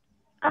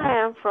 I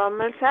am from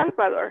El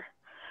Salvador.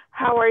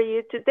 How are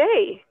you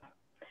today?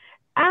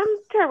 I'm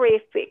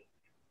terrific.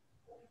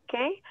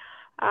 Okay.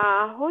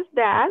 Who's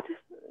that?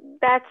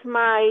 That's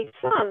my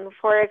son,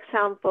 for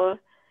example.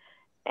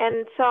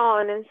 And so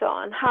on and so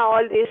on. How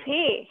old is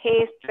he? He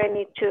is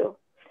 22.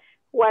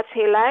 What's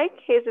he like?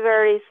 He's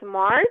very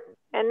smart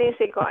and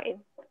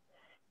easygoing.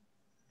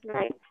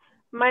 Right.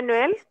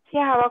 Manuel, do you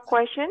have a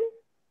question?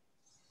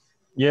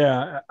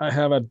 Yeah, I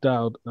have a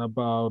doubt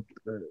about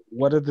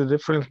what is the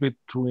difference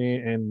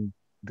between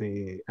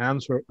the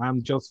answer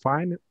I'm just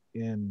fine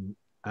and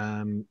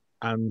I'm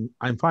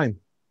fine.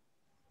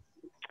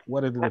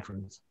 What is the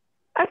difference?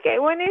 Okay,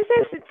 when it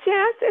says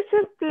just, it's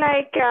just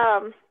like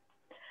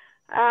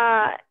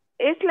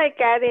it's like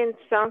adding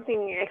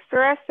something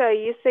extra. So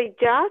you say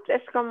just,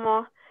 it's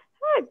como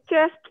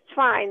just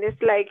fine.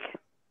 It's like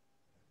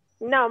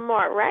no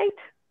more, right?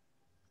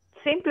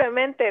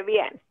 Simplemente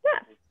bien.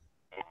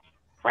 Yeah.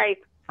 Right,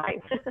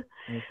 fine. Okay.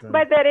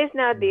 But there is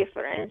no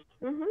difference.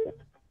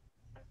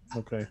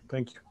 Okay,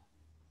 thank you.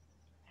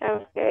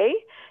 Okay.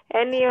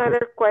 Any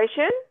other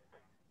question?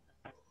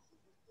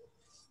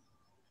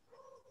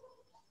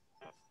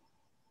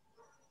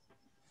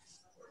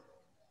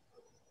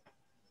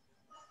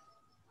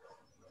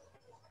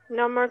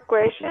 No more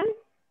questions?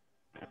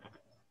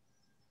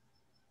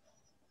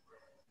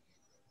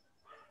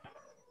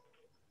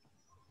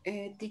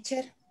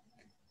 Teacher.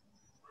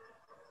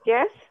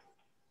 Yes.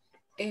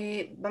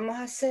 Vamos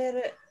a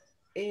hacer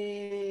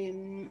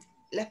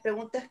las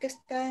preguntas que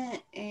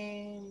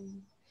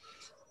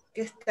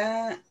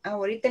están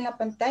ahorita en la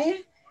pantalla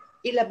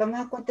y las vamos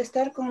a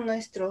contestar con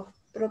nuestros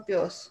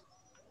propios.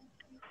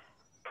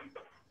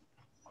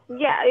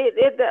 Yeah,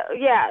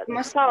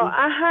 So,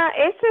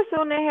 ese es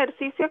un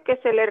ejercicio que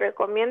se le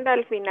recomienda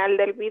al final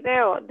del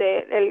video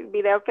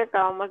que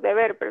acabamos de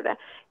ver, ¿verdad?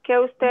 Que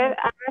usted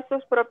haga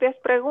sus propias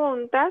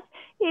preguntas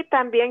y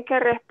también que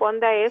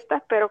responda a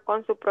estas, pero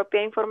con su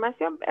propia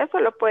información. Eso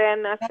lo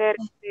pueden hacer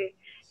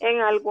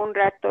en algún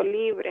rato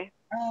libre.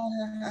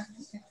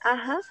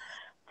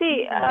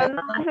 Sí,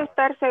 no vas a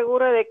estar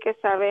seguro de que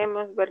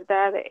sabemos,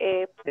 ¿verdad?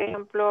 Por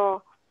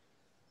ejemplo,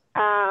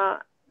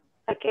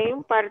 aquí hay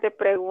un par de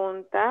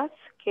preguntas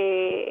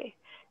que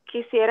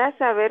quisiera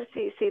saber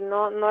si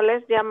no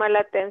les llama la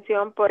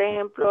atención, por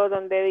ejemplo,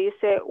 donde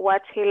dice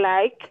what's he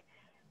like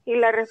y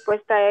la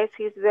respuesta es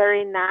he's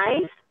very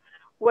nice.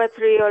 What's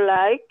Rio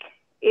like?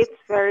 It's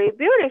very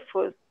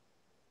beautiful.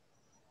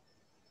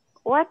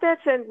 What does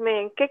it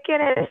mean? ¿Qué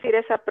quiere decir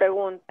esa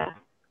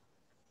pregunta?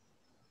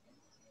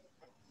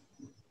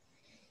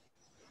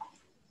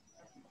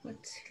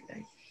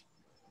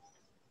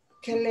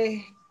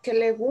 Que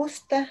le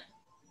gusta.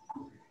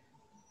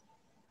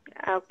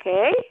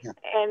 Okay.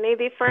 Any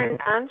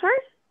different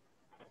answers?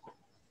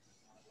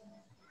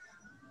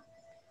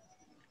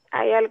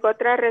 ¿Hay alguna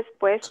otra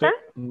respuesta?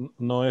 Sí,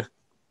 no es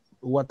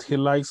what he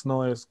likes,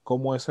 no es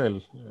cómo es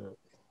él.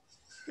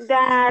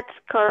 That's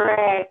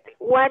correct.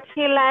 What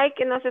he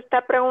like nos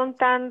está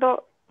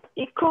preguntando,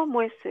 ¿y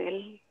cómo es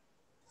él?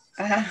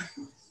 Ajá.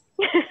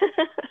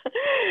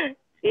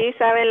 Sí,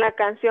 saben la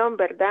canción,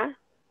 ¿verdad?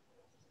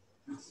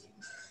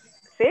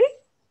 ¿Sí?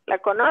 ¿La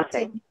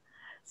conocen? Sí.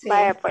 Sí.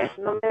 Vaya, pues,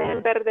 no me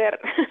dejen perder.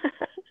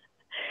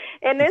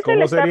 En ¿Y eso cómo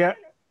le está... sería,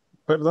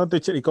 perdón,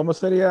 teacher, ¿y cómo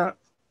sería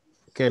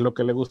que lo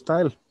que le gusta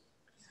a él?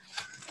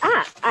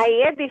 Ah,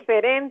 ahí es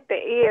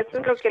diferente y eso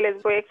es lo que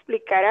les voy a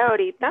explicar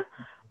ahorita.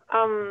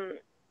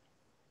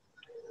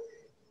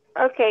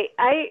 Ok,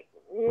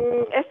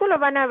 esto lo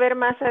van a ver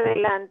más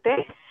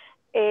adelante.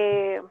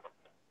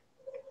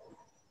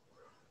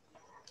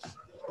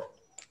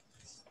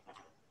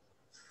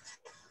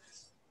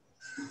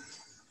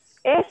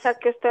 Esa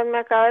que usted me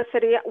acaba de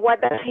decir sería, what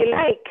does he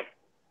like?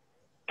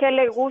 ¿Qué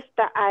le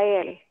gusta a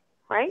él?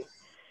 Right?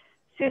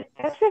 Si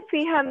usted se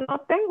fija, no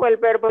tengo el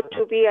verbo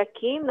to be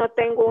aquí, no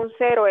tengo un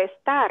cero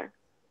estar.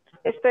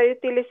 Estoy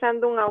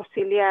utilizando un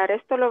auxiliar.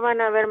 Esto lo van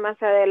a ver más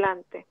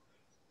adelante.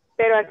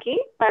 Pero aquí,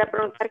 para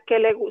preguntar qué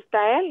le gusta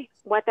a él.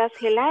 What does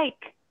he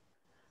like?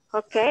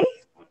 ¿Ok?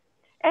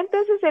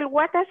 Entonces, el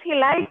what does he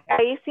like,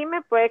 ahí sí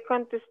me puede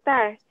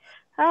contestar.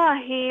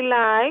 He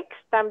likes,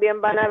 también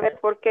van a ver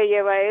por qué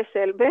lleva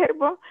ese el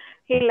verbo.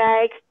 He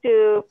likes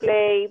to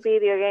play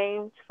video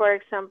games, for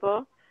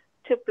example.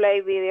 To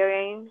play video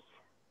games.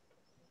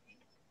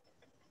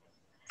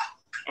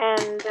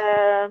 And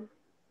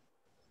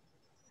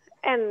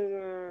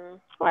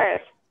what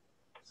else?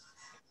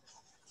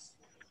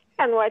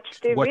 And watch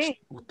TV. Watch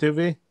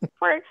TV.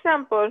 For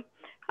example,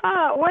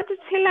 what does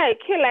he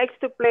like? He likes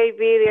to play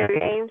video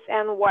games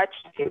and watch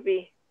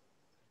TV.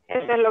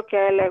 Eso es lo que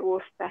a él le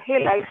gusta. He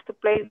likes to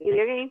play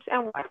video games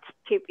and watch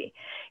TV.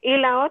 Y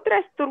la otra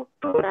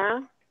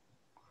estructura,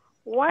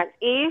 what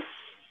is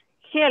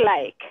he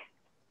like?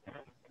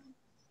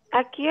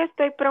 Aquí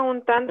estoy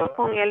preguntando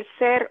con el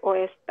ser o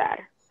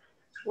estar.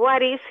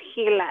 What is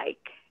he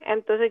like?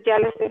 Entonces ya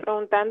le estoy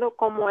preguntando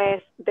cómo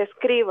es.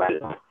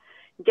 Descríbalo.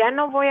 Ya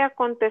no voy a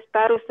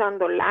contestar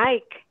usando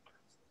like.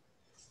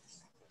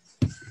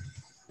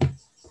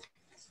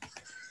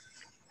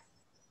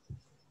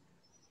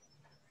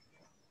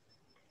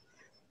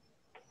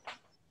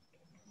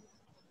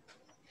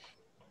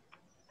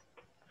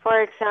 For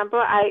example,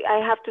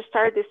 I have to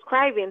start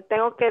describing.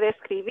 Tengo que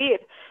describir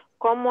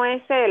cómo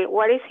es él.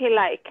 What is he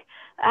like?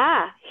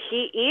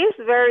 He is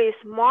very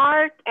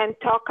smart and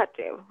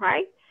talkative,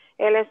 right?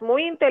 Él es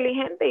muy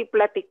inteligente y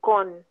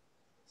platicón,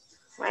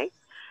 right?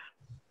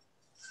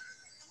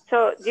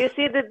 So, do you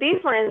see the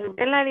difference?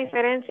 ¿Ven la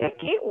diferencia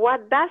aquí?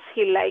 What does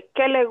he like?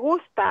 ¿Qué le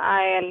gusta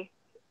a él?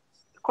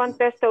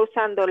 Contesto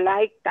usando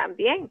like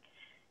también.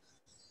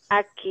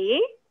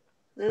 Aquí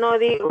no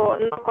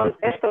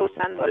contesto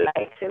usando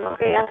like, sino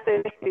que ya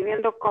estoy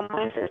describiendo cómo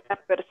es esta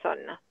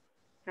persona.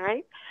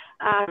 Right?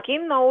 Aquí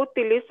no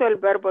utilizo el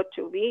verbo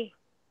to be,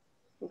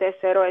 de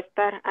ser o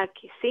estar,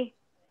 aquí sí.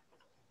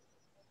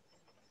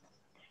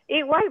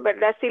 Igual,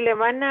 ¿verdad? Si le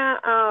van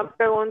a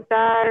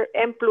preguntar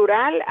en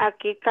plural,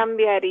 aquí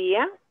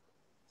cambiaría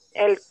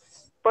el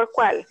 ¿por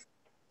cuál?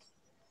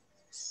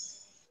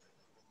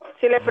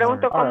 Si le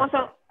pregunto cómo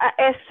son,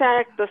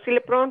 exacto, si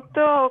le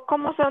pregunto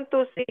cómo son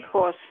tus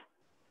hijos,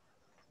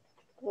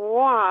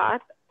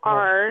 what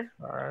are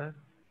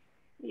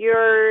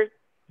your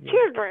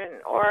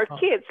children or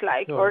kids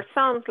like, or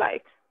sounds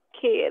like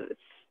kids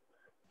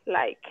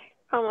like,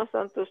 ¿cómo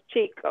son tus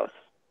chicos?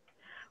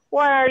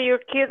 What are your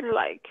kids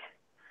like?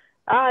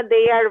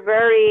 They are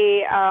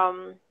very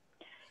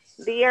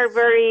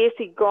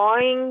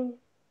easygoing.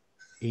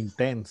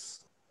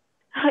 Intense.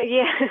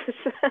 Yes.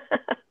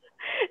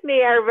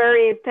 They are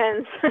very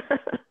intense.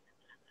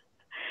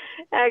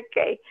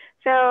 Okay.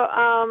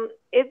 So,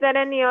 is there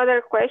any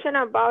other question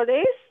about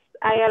this?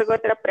 ¿Hay alguna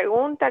otra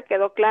pregunta?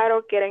 ¿Quedó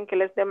claro? ¿Quieren que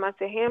les dé más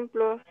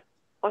ejemplos?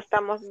 ¿O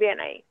estamos bien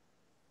ahí?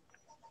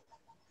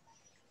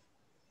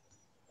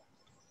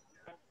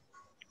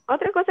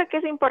 Otra cosa que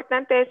es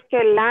importante es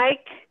que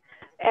like,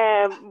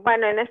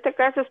 bueno, en este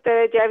caso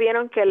ustedes ya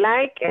vieron que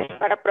like es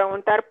para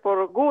preguntar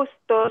por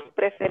gustos,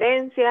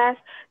 preferencias.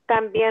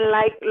 También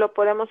like lo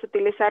podemos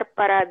utilizar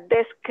para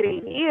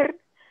describir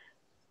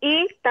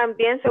y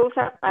también se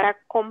usa para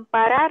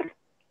comparar.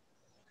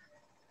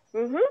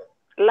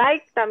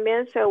 Like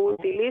también se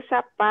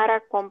utiliza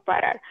para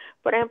comparar.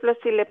 Por ejemplo,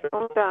 si le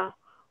pregunta,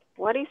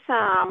 what is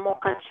a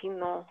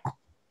mocachino?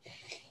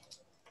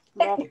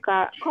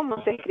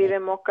 ¿Cómo se escribe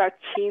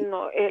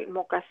mocachino? ¿El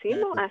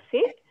mocasino?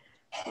 ¿Así?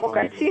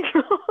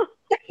 Mocachino.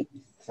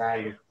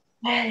 Salud.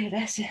 Ay,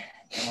 gracias.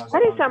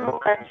 ¿Cuál es un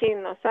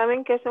mocachino?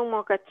 ¿Saben qué es un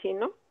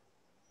mocachino?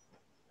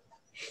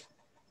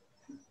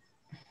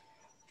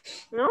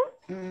 ¿no?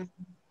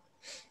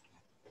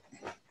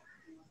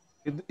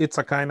 It's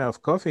a kind of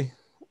coffee.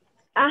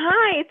 Ajá,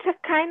 it's a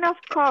kind of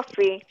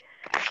coffee.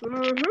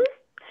 Ujú.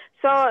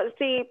 So,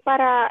 sí,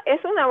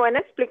 es una buena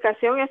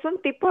explicación, es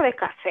un tipo de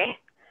café.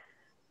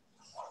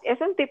 Es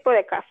un tipo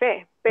de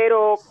café,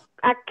 pero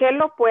 ¿a qué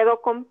lo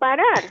puedo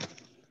comparar?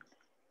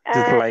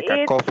 It's like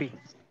a coffee.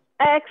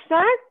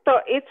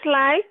 Exacto, it's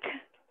like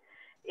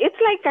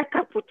a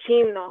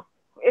cappuccino.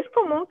 Es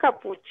como un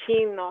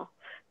cappuccino,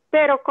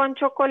 pero con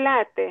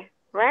chocolate,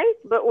 right?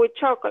 But with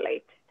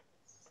chocolate.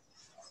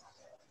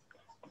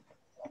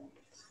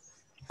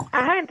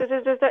 Ajá,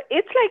 entonces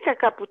it's like a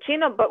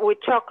cappuccino but with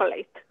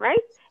chocolate,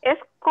 right? Es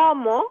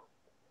como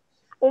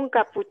un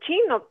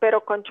cappuccino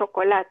pero con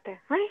chocolate,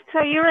 right?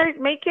 So you're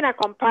making a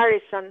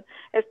comparison.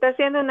 Está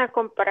haciendo una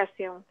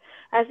comparación.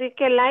 Así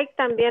que like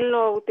también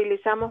lo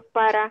utilizamos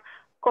para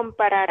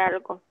comparar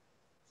algo.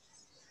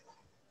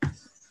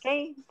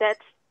 Okay,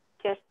 that's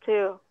just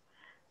to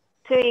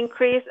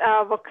increase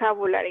our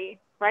vocabulary,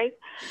 right?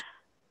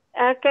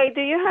 Okay,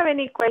 do you have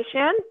any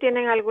question?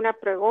 ¿Tienen alguna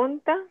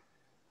pregunta?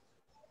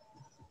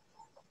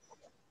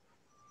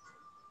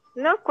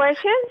 No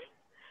questions?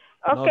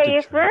 Okay,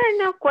 if there are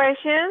no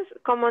questions,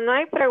 como no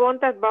hay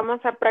preguntas,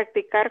 vamos a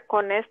practicar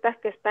con estas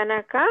que están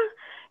acá.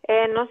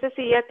 No sé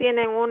si ya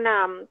tienen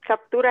una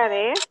captura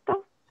de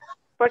esto,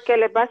 porque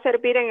les va a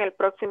servir en el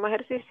próximo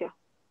ejercicio.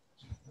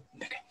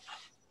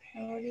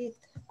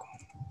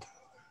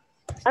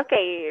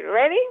 Okay,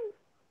 ready?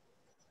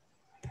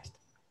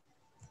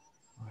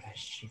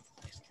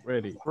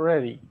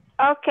 Ready.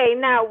 Okay,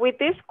 now with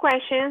these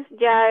questions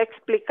ya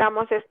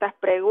explicamos estas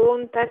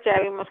preguntas, ya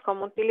vimos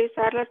cómo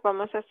utilizarlas,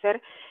 vamos a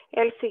hacer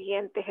el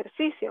siguiente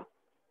ejercicio.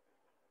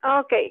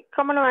 Okay,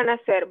 ¿cómo lo van a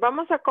hacer?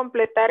 Vamos a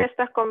completar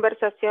estas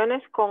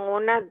conversaciones con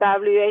una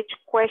WH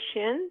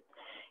question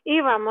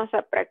y vamos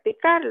a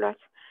practicarlas.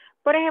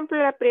 Por ejemplo,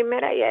 la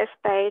primera ya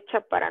está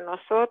hecha para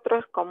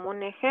nosotros como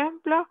un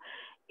ejemplo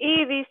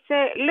y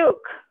dice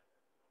look.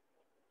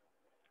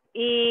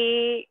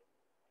 Y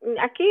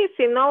aquí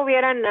si no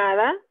hubiera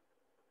nada,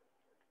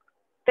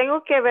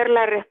 tengo que ver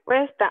la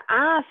respuesta.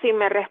 Ah, si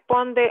me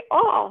responde,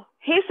 oh,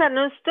 he's a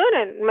new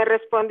student. Me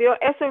respondió,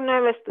 es un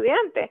nuevo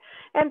estudiante.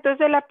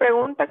 Entonces la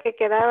pregunta que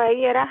quedaba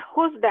ahí era,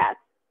 who's that?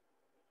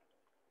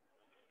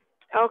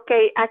 Ok,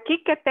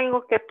 aquí ¿qué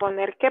tengo que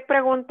poner? ¿Qué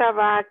pregunta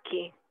va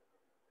aquí?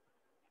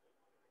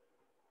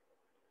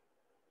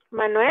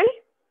 ¿Manuel?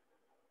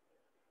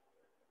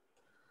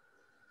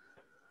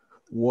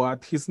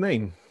 What his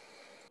name?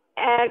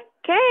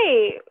 Ok.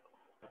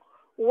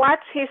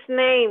 What's his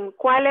name?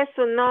 ¿Cuál es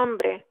su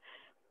nombre?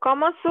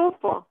 ¿Cómo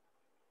supo?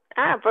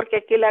 Ah, porque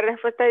aquí la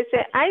respuesta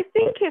dice, I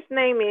think his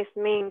name is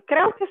Ming.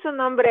 Creo que su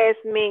nombre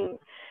es Ming.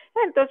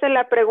 Entonces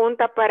la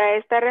pregunta para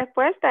esta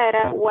respuesta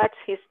era, what's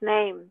his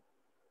name?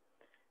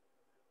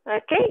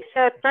 Okay,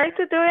 so try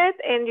to do it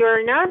in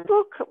your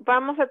notebook.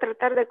 Vamos a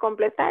tratar de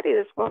completar y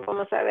después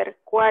vamos a ver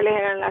cuáles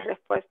eran las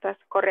respuestas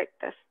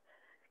correctas.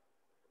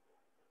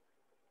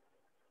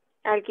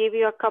 I'll give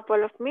you a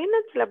couple of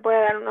minutes. Les voy a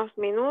dar unos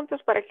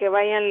minutos para que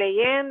vayan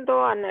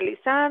leyendo,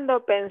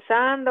 analizando,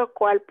 pensando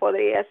cuál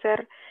podría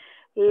ser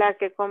la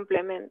que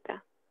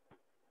complementa.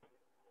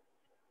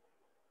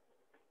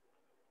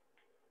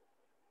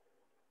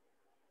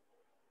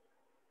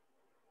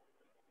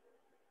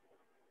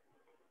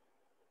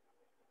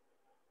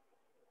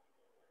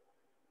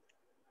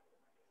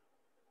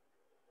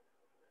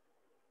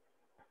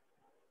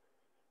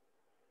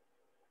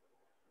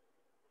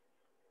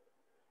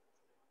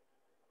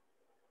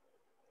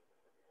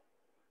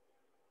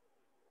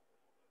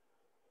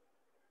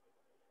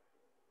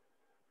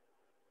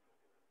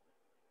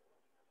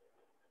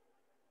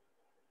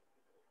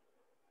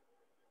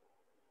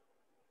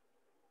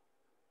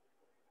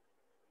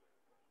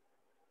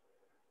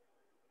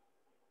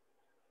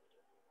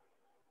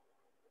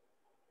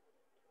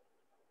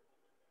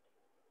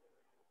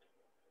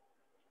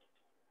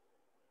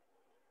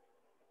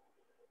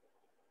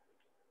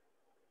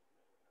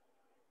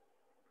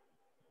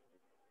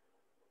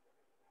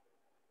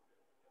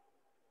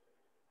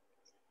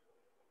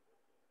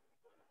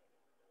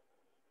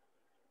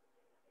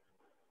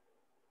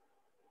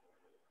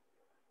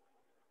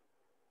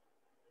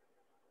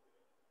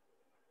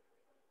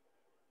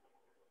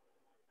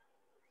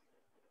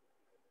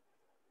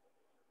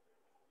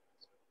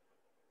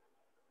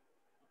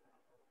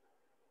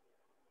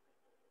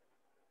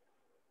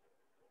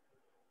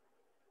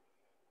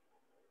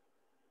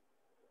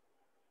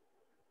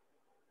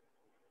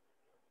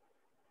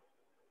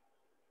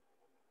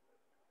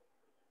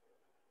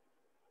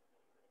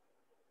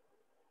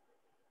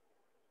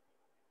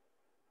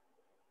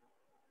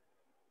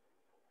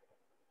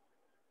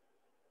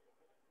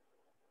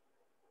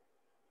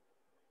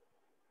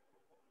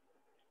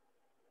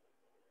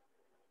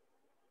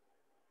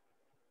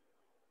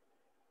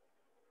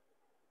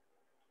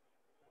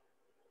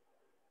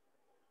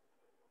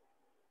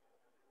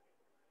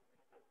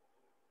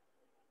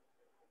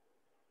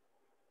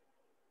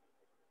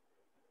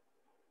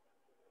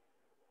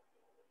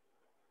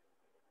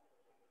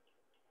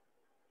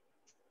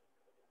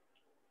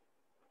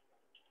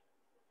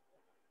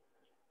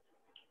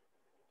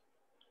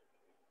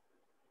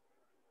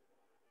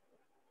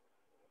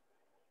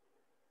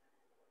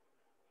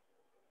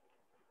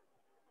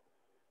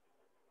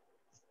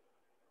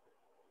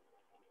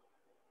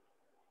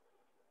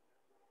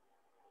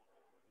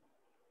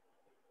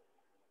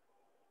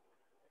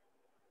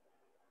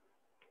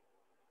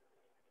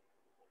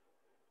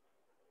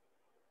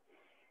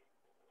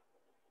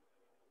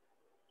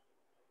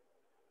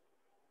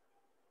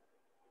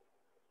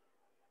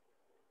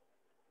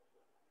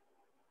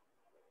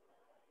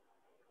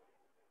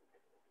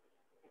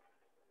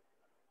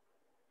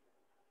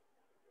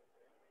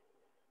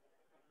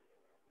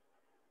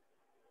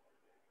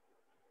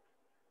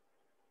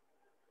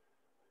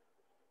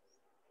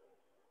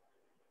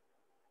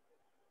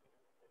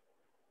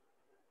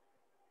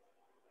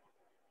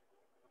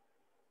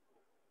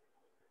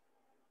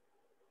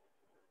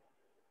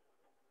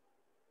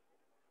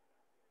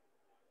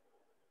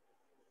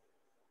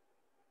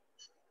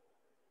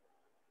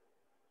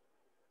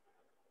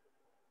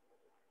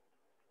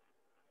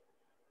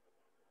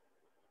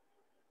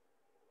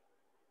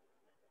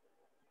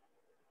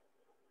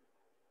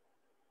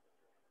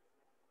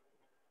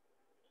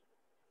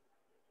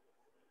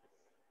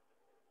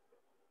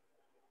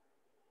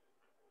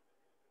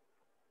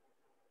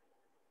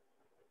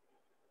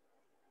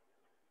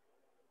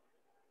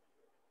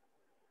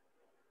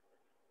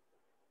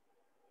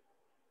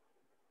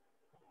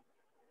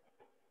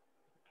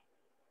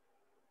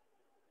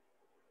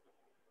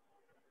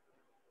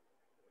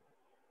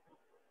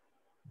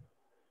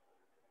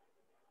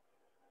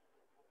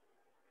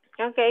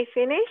 Okay,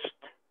 finished?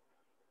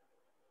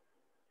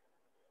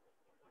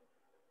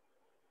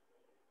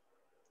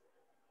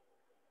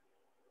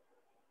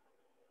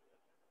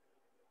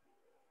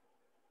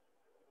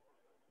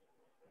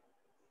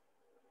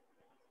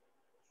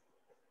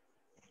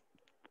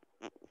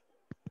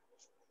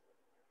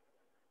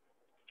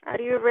 Are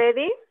you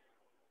ready?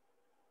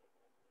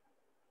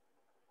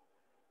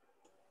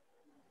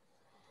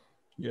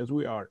 Yes,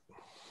 we are.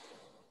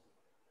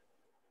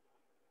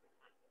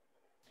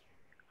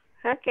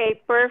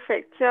 Okay,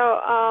 perfect. So,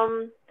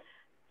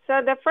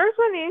 so the first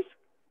one is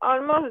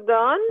almost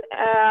done.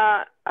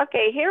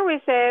 Okay, here we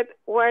said,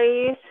 what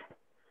is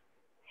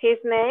his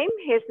name?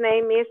 His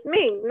name is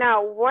Ming.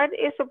 Now, what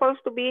is supposed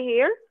to be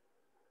here?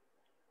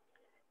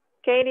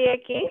 Katie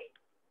aquí.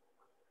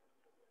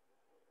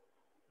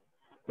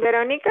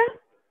 Verónica?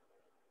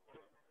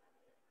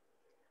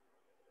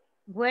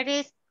 Where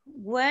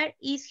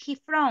is he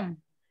from?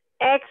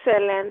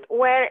 Excellent.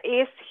 Where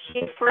is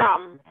he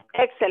from?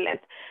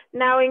 Excellent.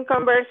 Now in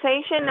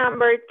conversation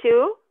number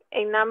two,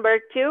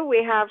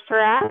 we have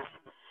Sarah,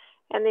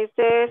 and it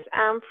says,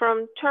 I'm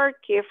from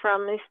Turkey,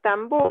 from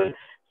Istanbul.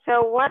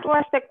 So what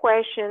was the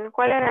question?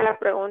 ¿Cuál era la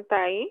pregunta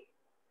ahí?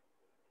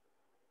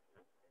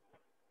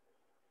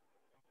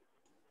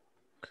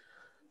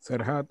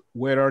 Serhat,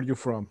 where are you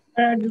from?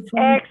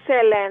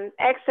 Excellent,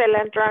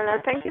 excellent,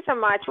 Ronald. Thank you so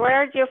much. Where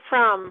are you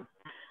from?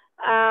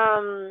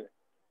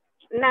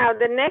 Now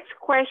the next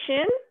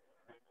question.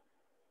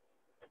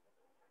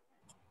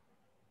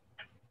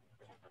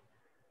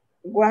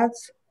 What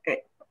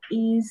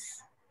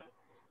is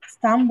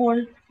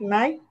Istanbul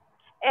like?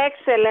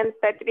 Excellent,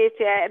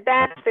 Patricia.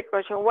 That's the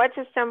question. What's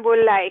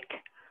Istanbul like?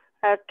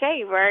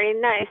 Okay, very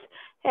nice.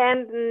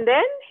 And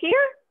then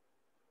here?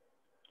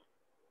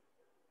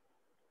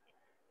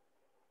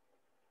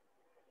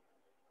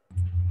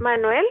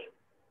 Manuel?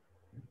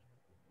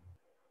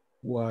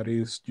 What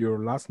is your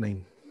last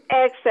name?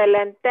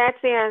 Excellent. That's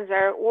the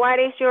answer. What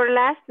is your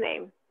last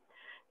name?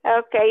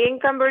 Okay, in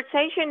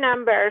conversation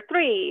number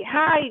 3.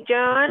 Hi,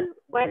 John.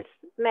 What's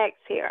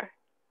next here?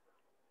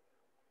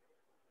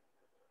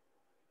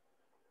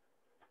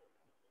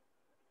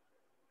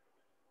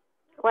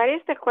 What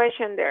is the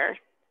question there?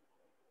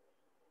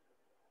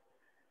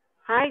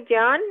 Hi,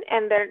 John,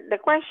 and the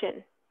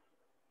question.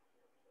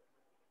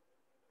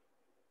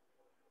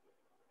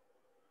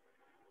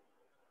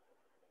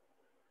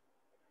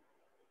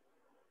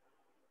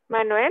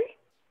 Manuel?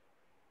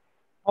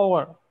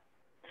 Over.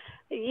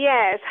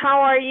 Yes, how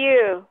are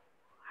you?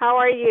 How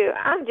are you?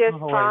 I'm just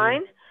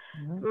fine.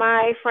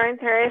 My friend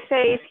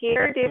Teresa is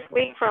here this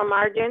week from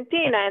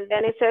Argentina, and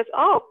then it says,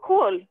 oh,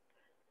 cool.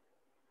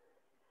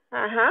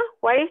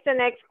 What is the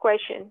next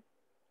question?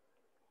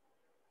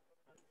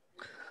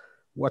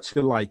 What's she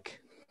like?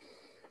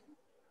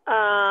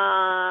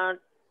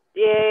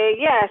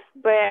 Yes,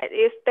 but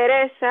is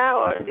Teresa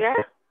or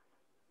yeah?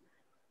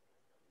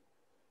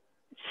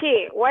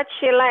 What's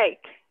she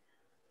like?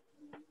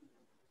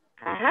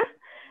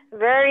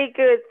 Very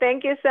good.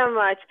 Thank you so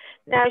much.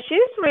 Now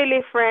she's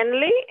really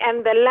friendly.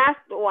 And the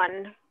last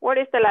one, what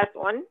is the last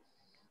one?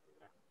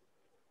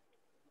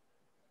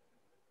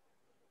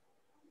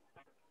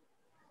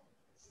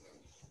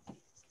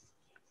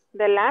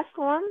 The last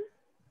one.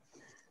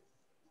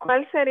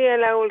 ¿Cuál sería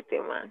la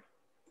última?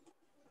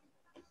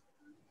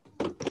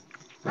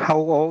 How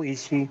old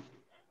is she?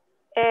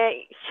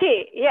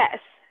 Yes.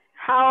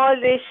 How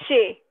old is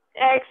she?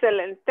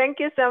 Excellent. Thank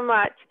you so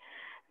much.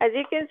 As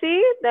you can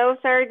see, those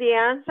are the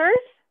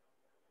answers.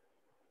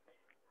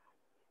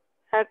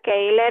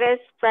 Okay, let us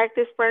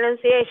practice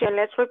pronunciation.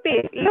 Let's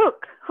repeat.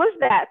 Look, who's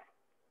that?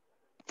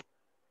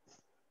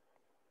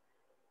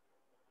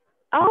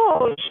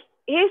 Oh,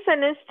 he's a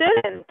new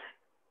student.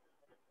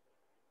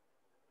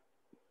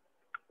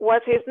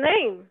 What's his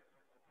name?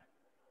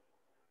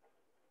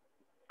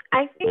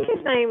 I think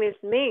his name is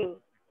Ming.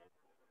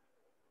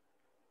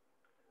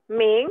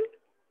 Ming?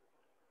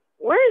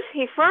 Where is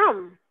he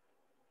from?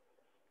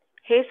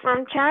 He's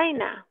from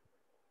China.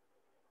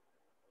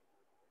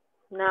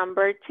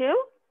 Number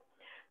 2.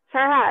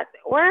 Farhat,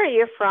 where are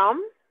you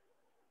from?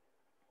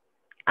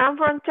 I'm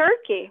from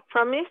Turkey,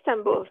 from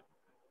Istanbul.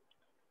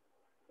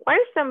 What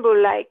is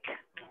Istanbul like?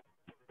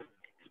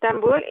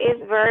 Istanbul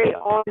is very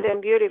old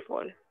and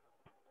beautiful.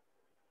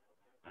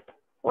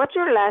 What's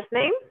your last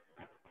name?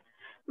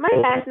 My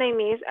last name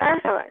is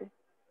Erdogan.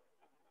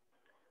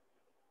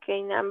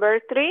 Okay, number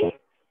 3.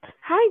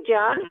 Hi,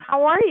 John.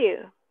 How are you?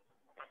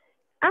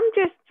 I'm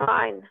just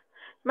fine.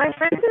 My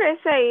friend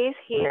Teresa is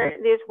here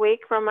this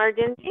week from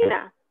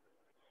Argentina.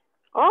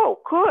 Oh,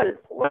 cool.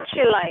 What's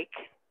she like?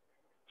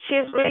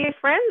 She's really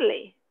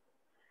friendly.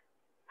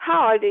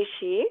 How old is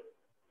she?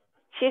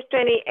 She's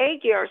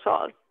 28 years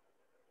old.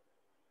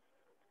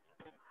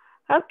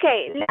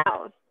 Okay,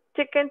 now,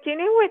 to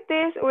continue with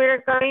this,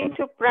 we're going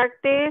to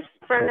practice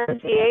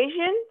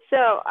pronunciation.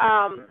 So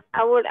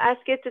I would ask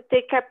you to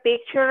take a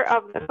picture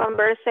of the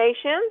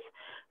conversations.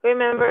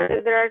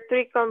 Remember, there are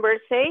 3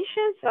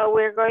 conversations, so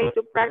we're going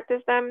to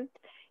practice them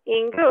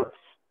in groups.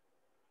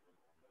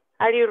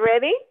 Are you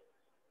ready?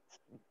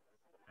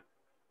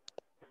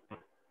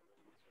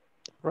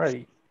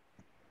 Ready.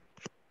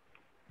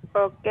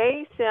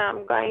 Okay, so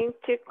I'm going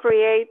to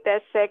create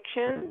the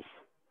sections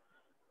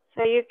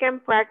so you can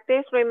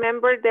practice.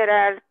 Remember, there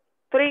are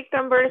 3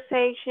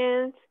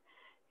 conversations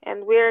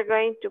and we are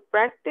going to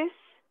practice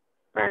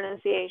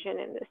pronunciation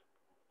in this.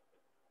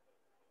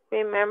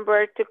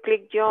 Remember to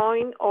click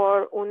join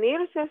or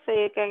unirse so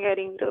you can get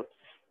in groups.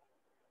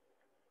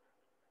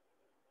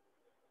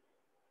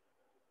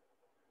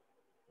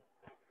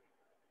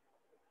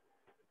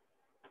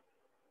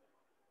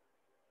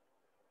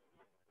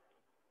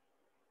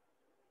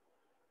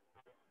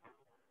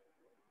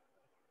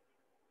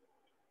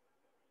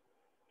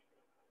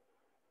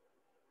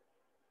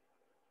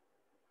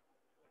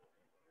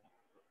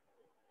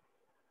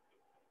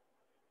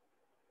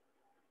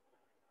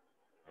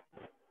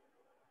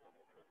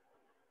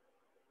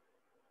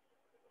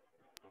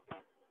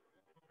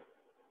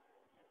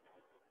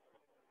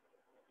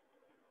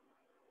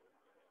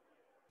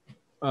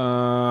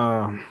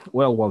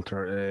 Well,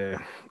 Walter,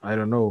 I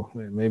don't know.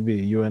 Maybe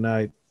you and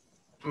I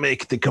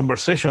make the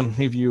conversation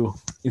if you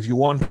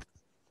want.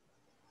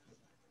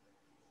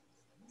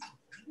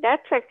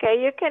 That's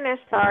okay. You can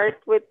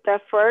start with the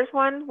first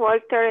one,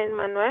 Walter and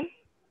Manuel.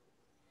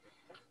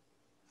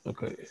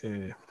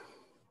 Okay.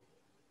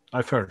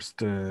 I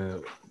first,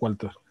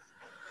 Walter.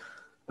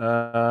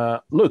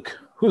 Look,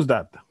 who's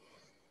that?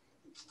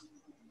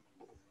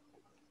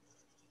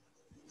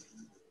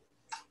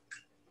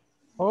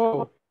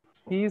 Oh,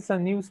 he's a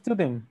new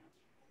student.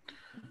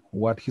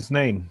 What his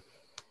name?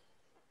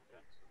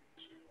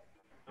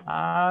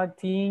 I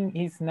think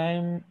his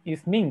name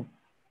is Ming.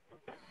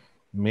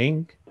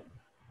 Ming?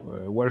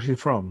 Where's he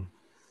from?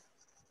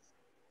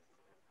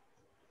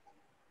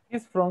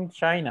 He's from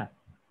China.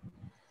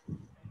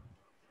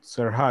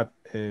 Serhat,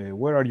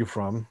 where are you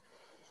from?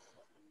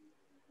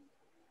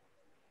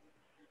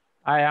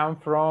 I am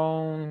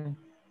from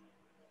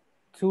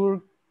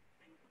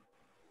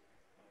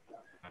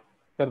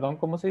Perdón,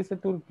 ¿cómo se dice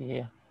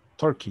Turquía?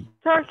 Turkey.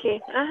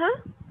 Turkey,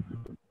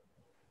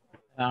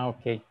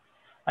 Okay.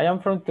 I am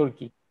from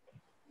Turkey.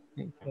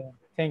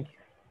 Thank you.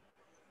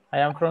 I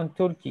am from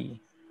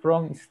Turkey,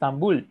 from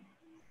Istanbul.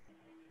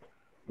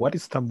 What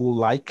is Istanbul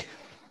like?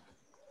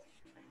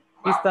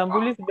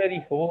 Istanbul is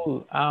very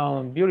cool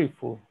and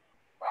beautiful.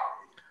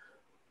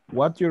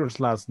 What's your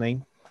last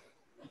name?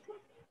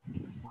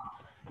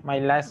 My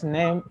last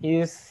name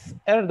is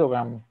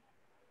Erdogan.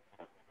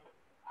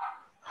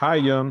 Hi,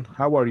 John.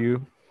 How are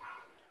you?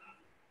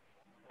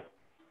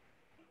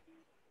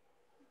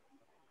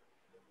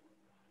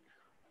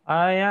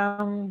 I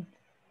am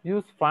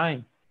just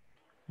fine.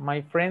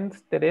 My friend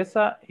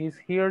Teresa is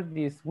here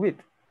this week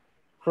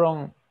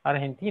from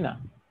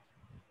Argentina.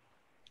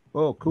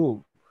 Oh,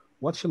 cool.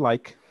 What's she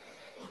like?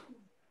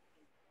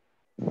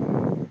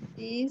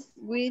 Is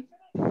with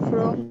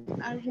from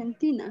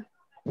Argentina.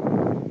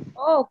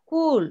 Oh,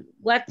 cool.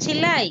 What's she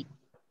like?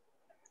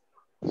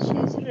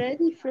 She's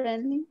really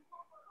friendly.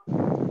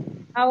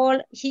 How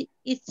old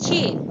is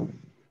she?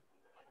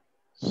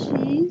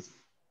 She's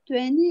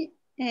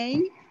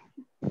 28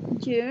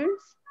 years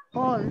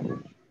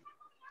old.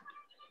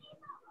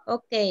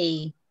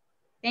 Okay,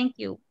 thank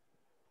you.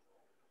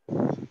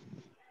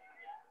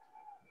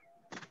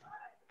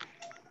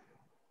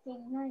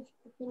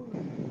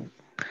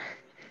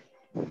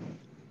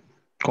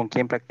 ¿Con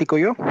quién practico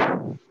yo?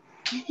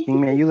 ¿Quién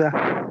me ayuda?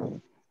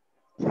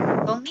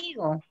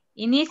 Conmigo.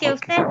 Inicia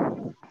usted.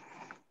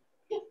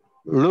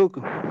 Look,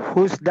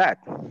 who's that?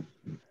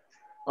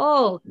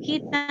 Oh,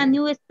 he's a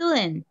new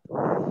student.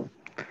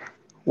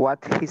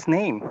 What's his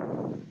name?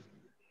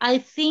 I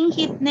think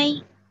his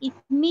name is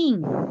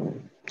Ming.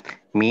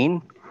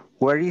 Min?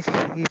 Where is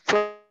he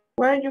from?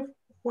 Where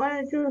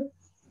are you?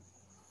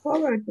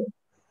 How are you?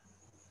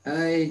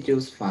 I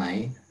just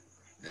fine.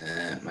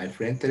 My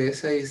friend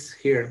Teresa is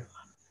here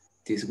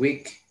this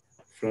week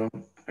from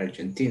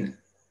Argentina.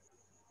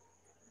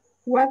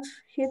 What's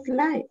he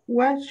like?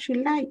 What's she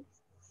like?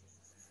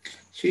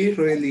 She's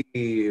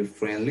really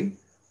friendly.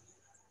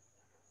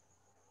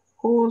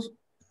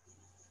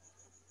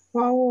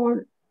 How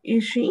old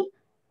is she?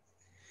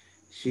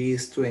 She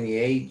is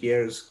 28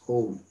 years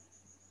old.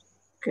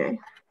 Okay.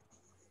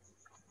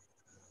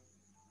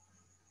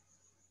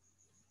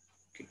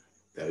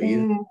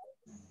 David.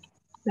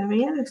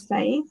 David está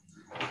ahí.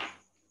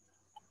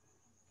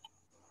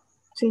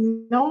 Si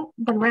no,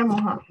 volvemos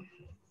a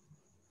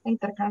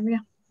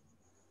intercambiar.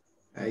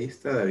 Ahí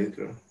está David,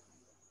 creo.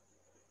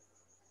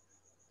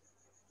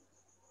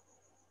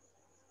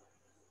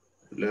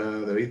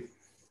 Hola, David.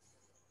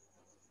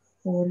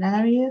 Hola,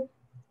 David.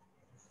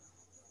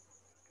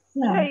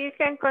 No. So you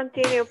can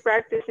continue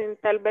practicing.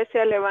 Tal vez se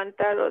ha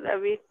levantado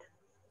David.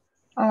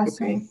 Ah,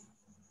 sí.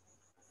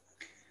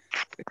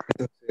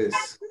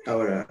 Entonces,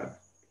 ahora.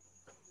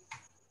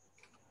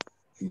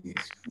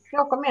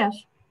 No,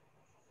 comienzo.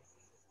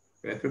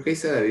 Creo que ahí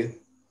está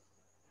David.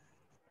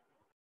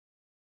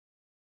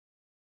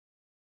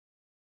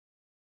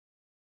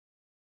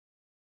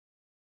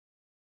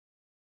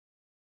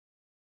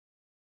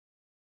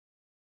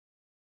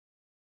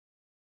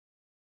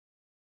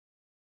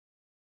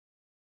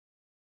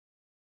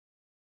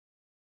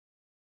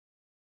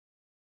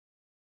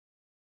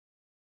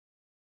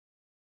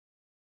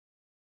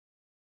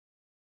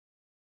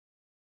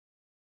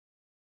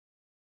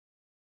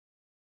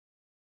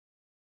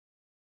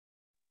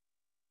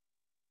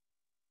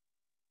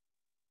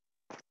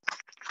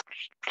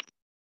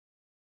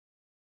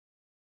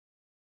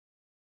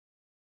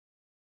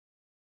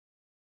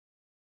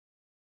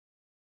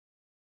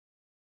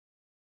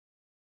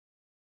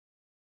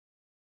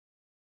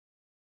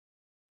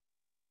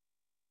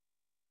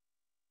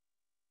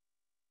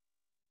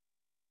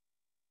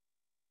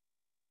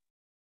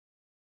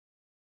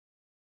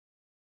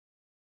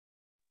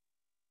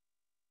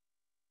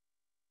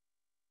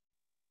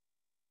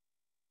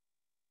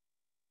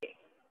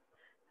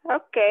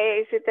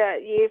 Okay, I see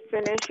that you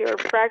finished your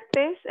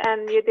practice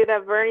and you did a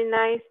very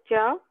nice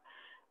job.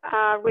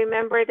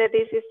 Remember that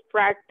this is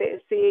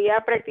practice. Si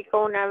ya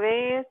practicó una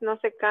vez, no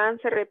se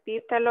canse,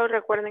 repítalo.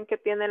 Recuerden que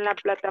tienen la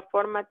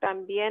plataforma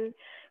también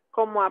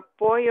como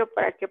apoyo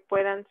para que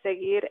puedan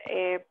seguir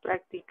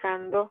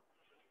practicando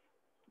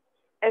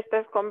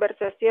estas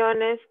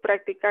conversaciones,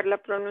 practicar la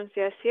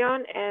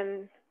pronunciación,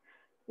 and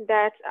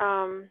that's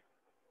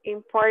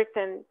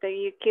important that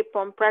you keep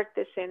on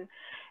practicing.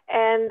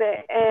 And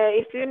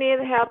if you need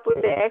help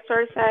with the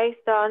exercise,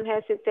 don't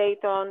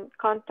hesitate on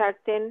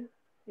contacting,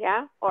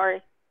 yeah,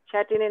 or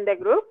chatting in the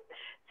group.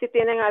 Si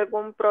tienen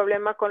algún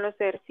problema con los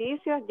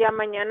ejercicios, ya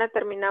mañana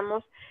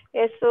terminamos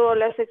eso,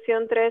 la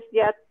sección 3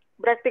 ya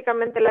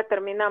prácticamente la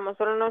terminamos,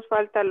 solo nos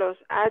faltan los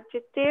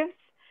adjectives,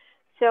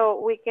 so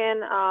we can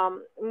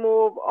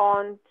move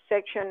on to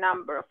section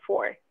number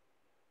 4.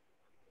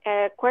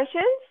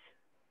 Questions?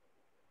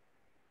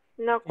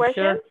 No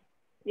questions?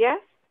 Yes?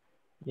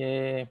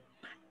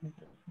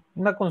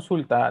 Una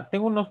consulta.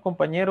 Tengo unos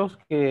compañeros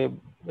que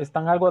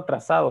están algo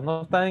atrasados,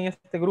 no están en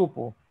este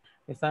grupo,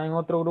 están en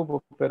otro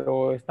grupo,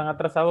 pero están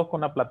atrasados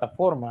con la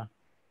plataforma.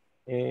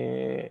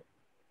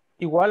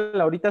 Igual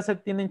ahorita se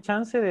tienen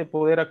chance de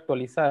poder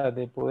actualizar,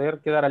 de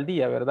poder quedar al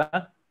día,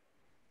 ¿verdad?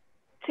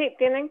 Sí,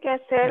 tienen que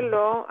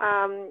hacerlo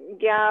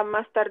ya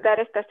más tardar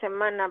esta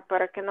semana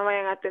para que no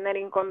vayan a tener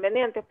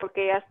inconvenientes,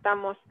 porque ya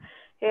estamos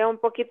un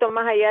poquito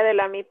más allá de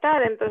la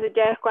mitad, entonces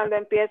ya es cuando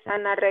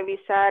empiezan a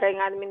revisar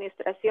en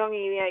administración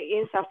y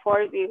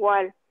INSAFORP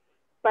igual,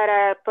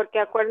 porque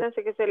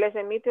acuérdense que se les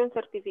emite un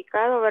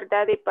certificado,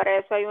 ¿verdad? Y para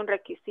eso hay un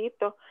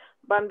requisito,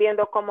 van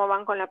viendo cómo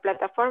van con la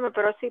plataforma,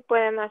 pero sí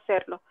pueden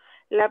hacerlo.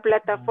 La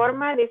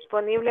plataforma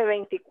disponible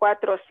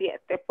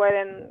 24/7,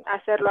 pueden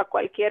hacerlo a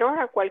cualquier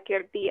hora,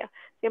 cualquier día,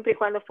 siempre y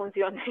cuando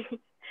funcione.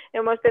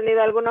 Hemos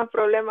tenido algunos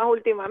problemas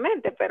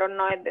últimamente, pero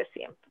no es de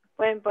siempre.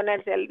 Pueden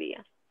ponerse al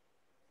día.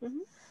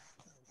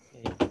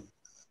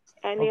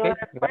 Any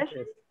other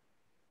question?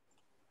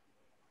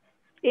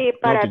 Y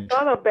para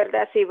todos,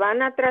 ¿verdad? Si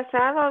van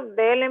atrasados,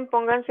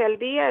 pónganse al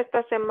día.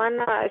 Esta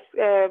semana es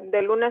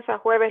de lunes a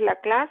jueves la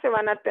clase,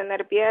 van a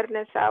tener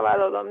viernes,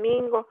 sábado,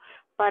 domingo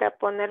para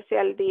ponerse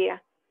al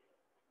día.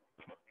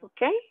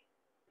 Okay?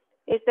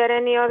 Is there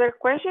any other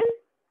question?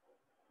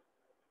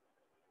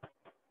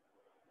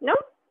 No?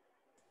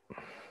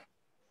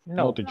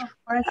 No.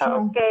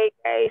 Okay,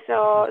 guys.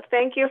 So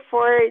thank you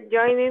for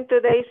joining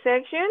today's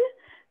section.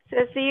 So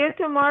see you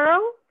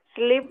tomorrow.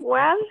 Sleep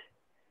well.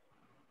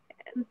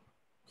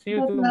 See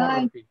you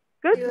tomorrow.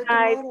 Good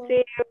night.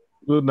 See you.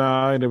 Good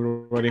night,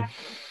 everybody.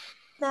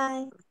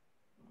 Bye.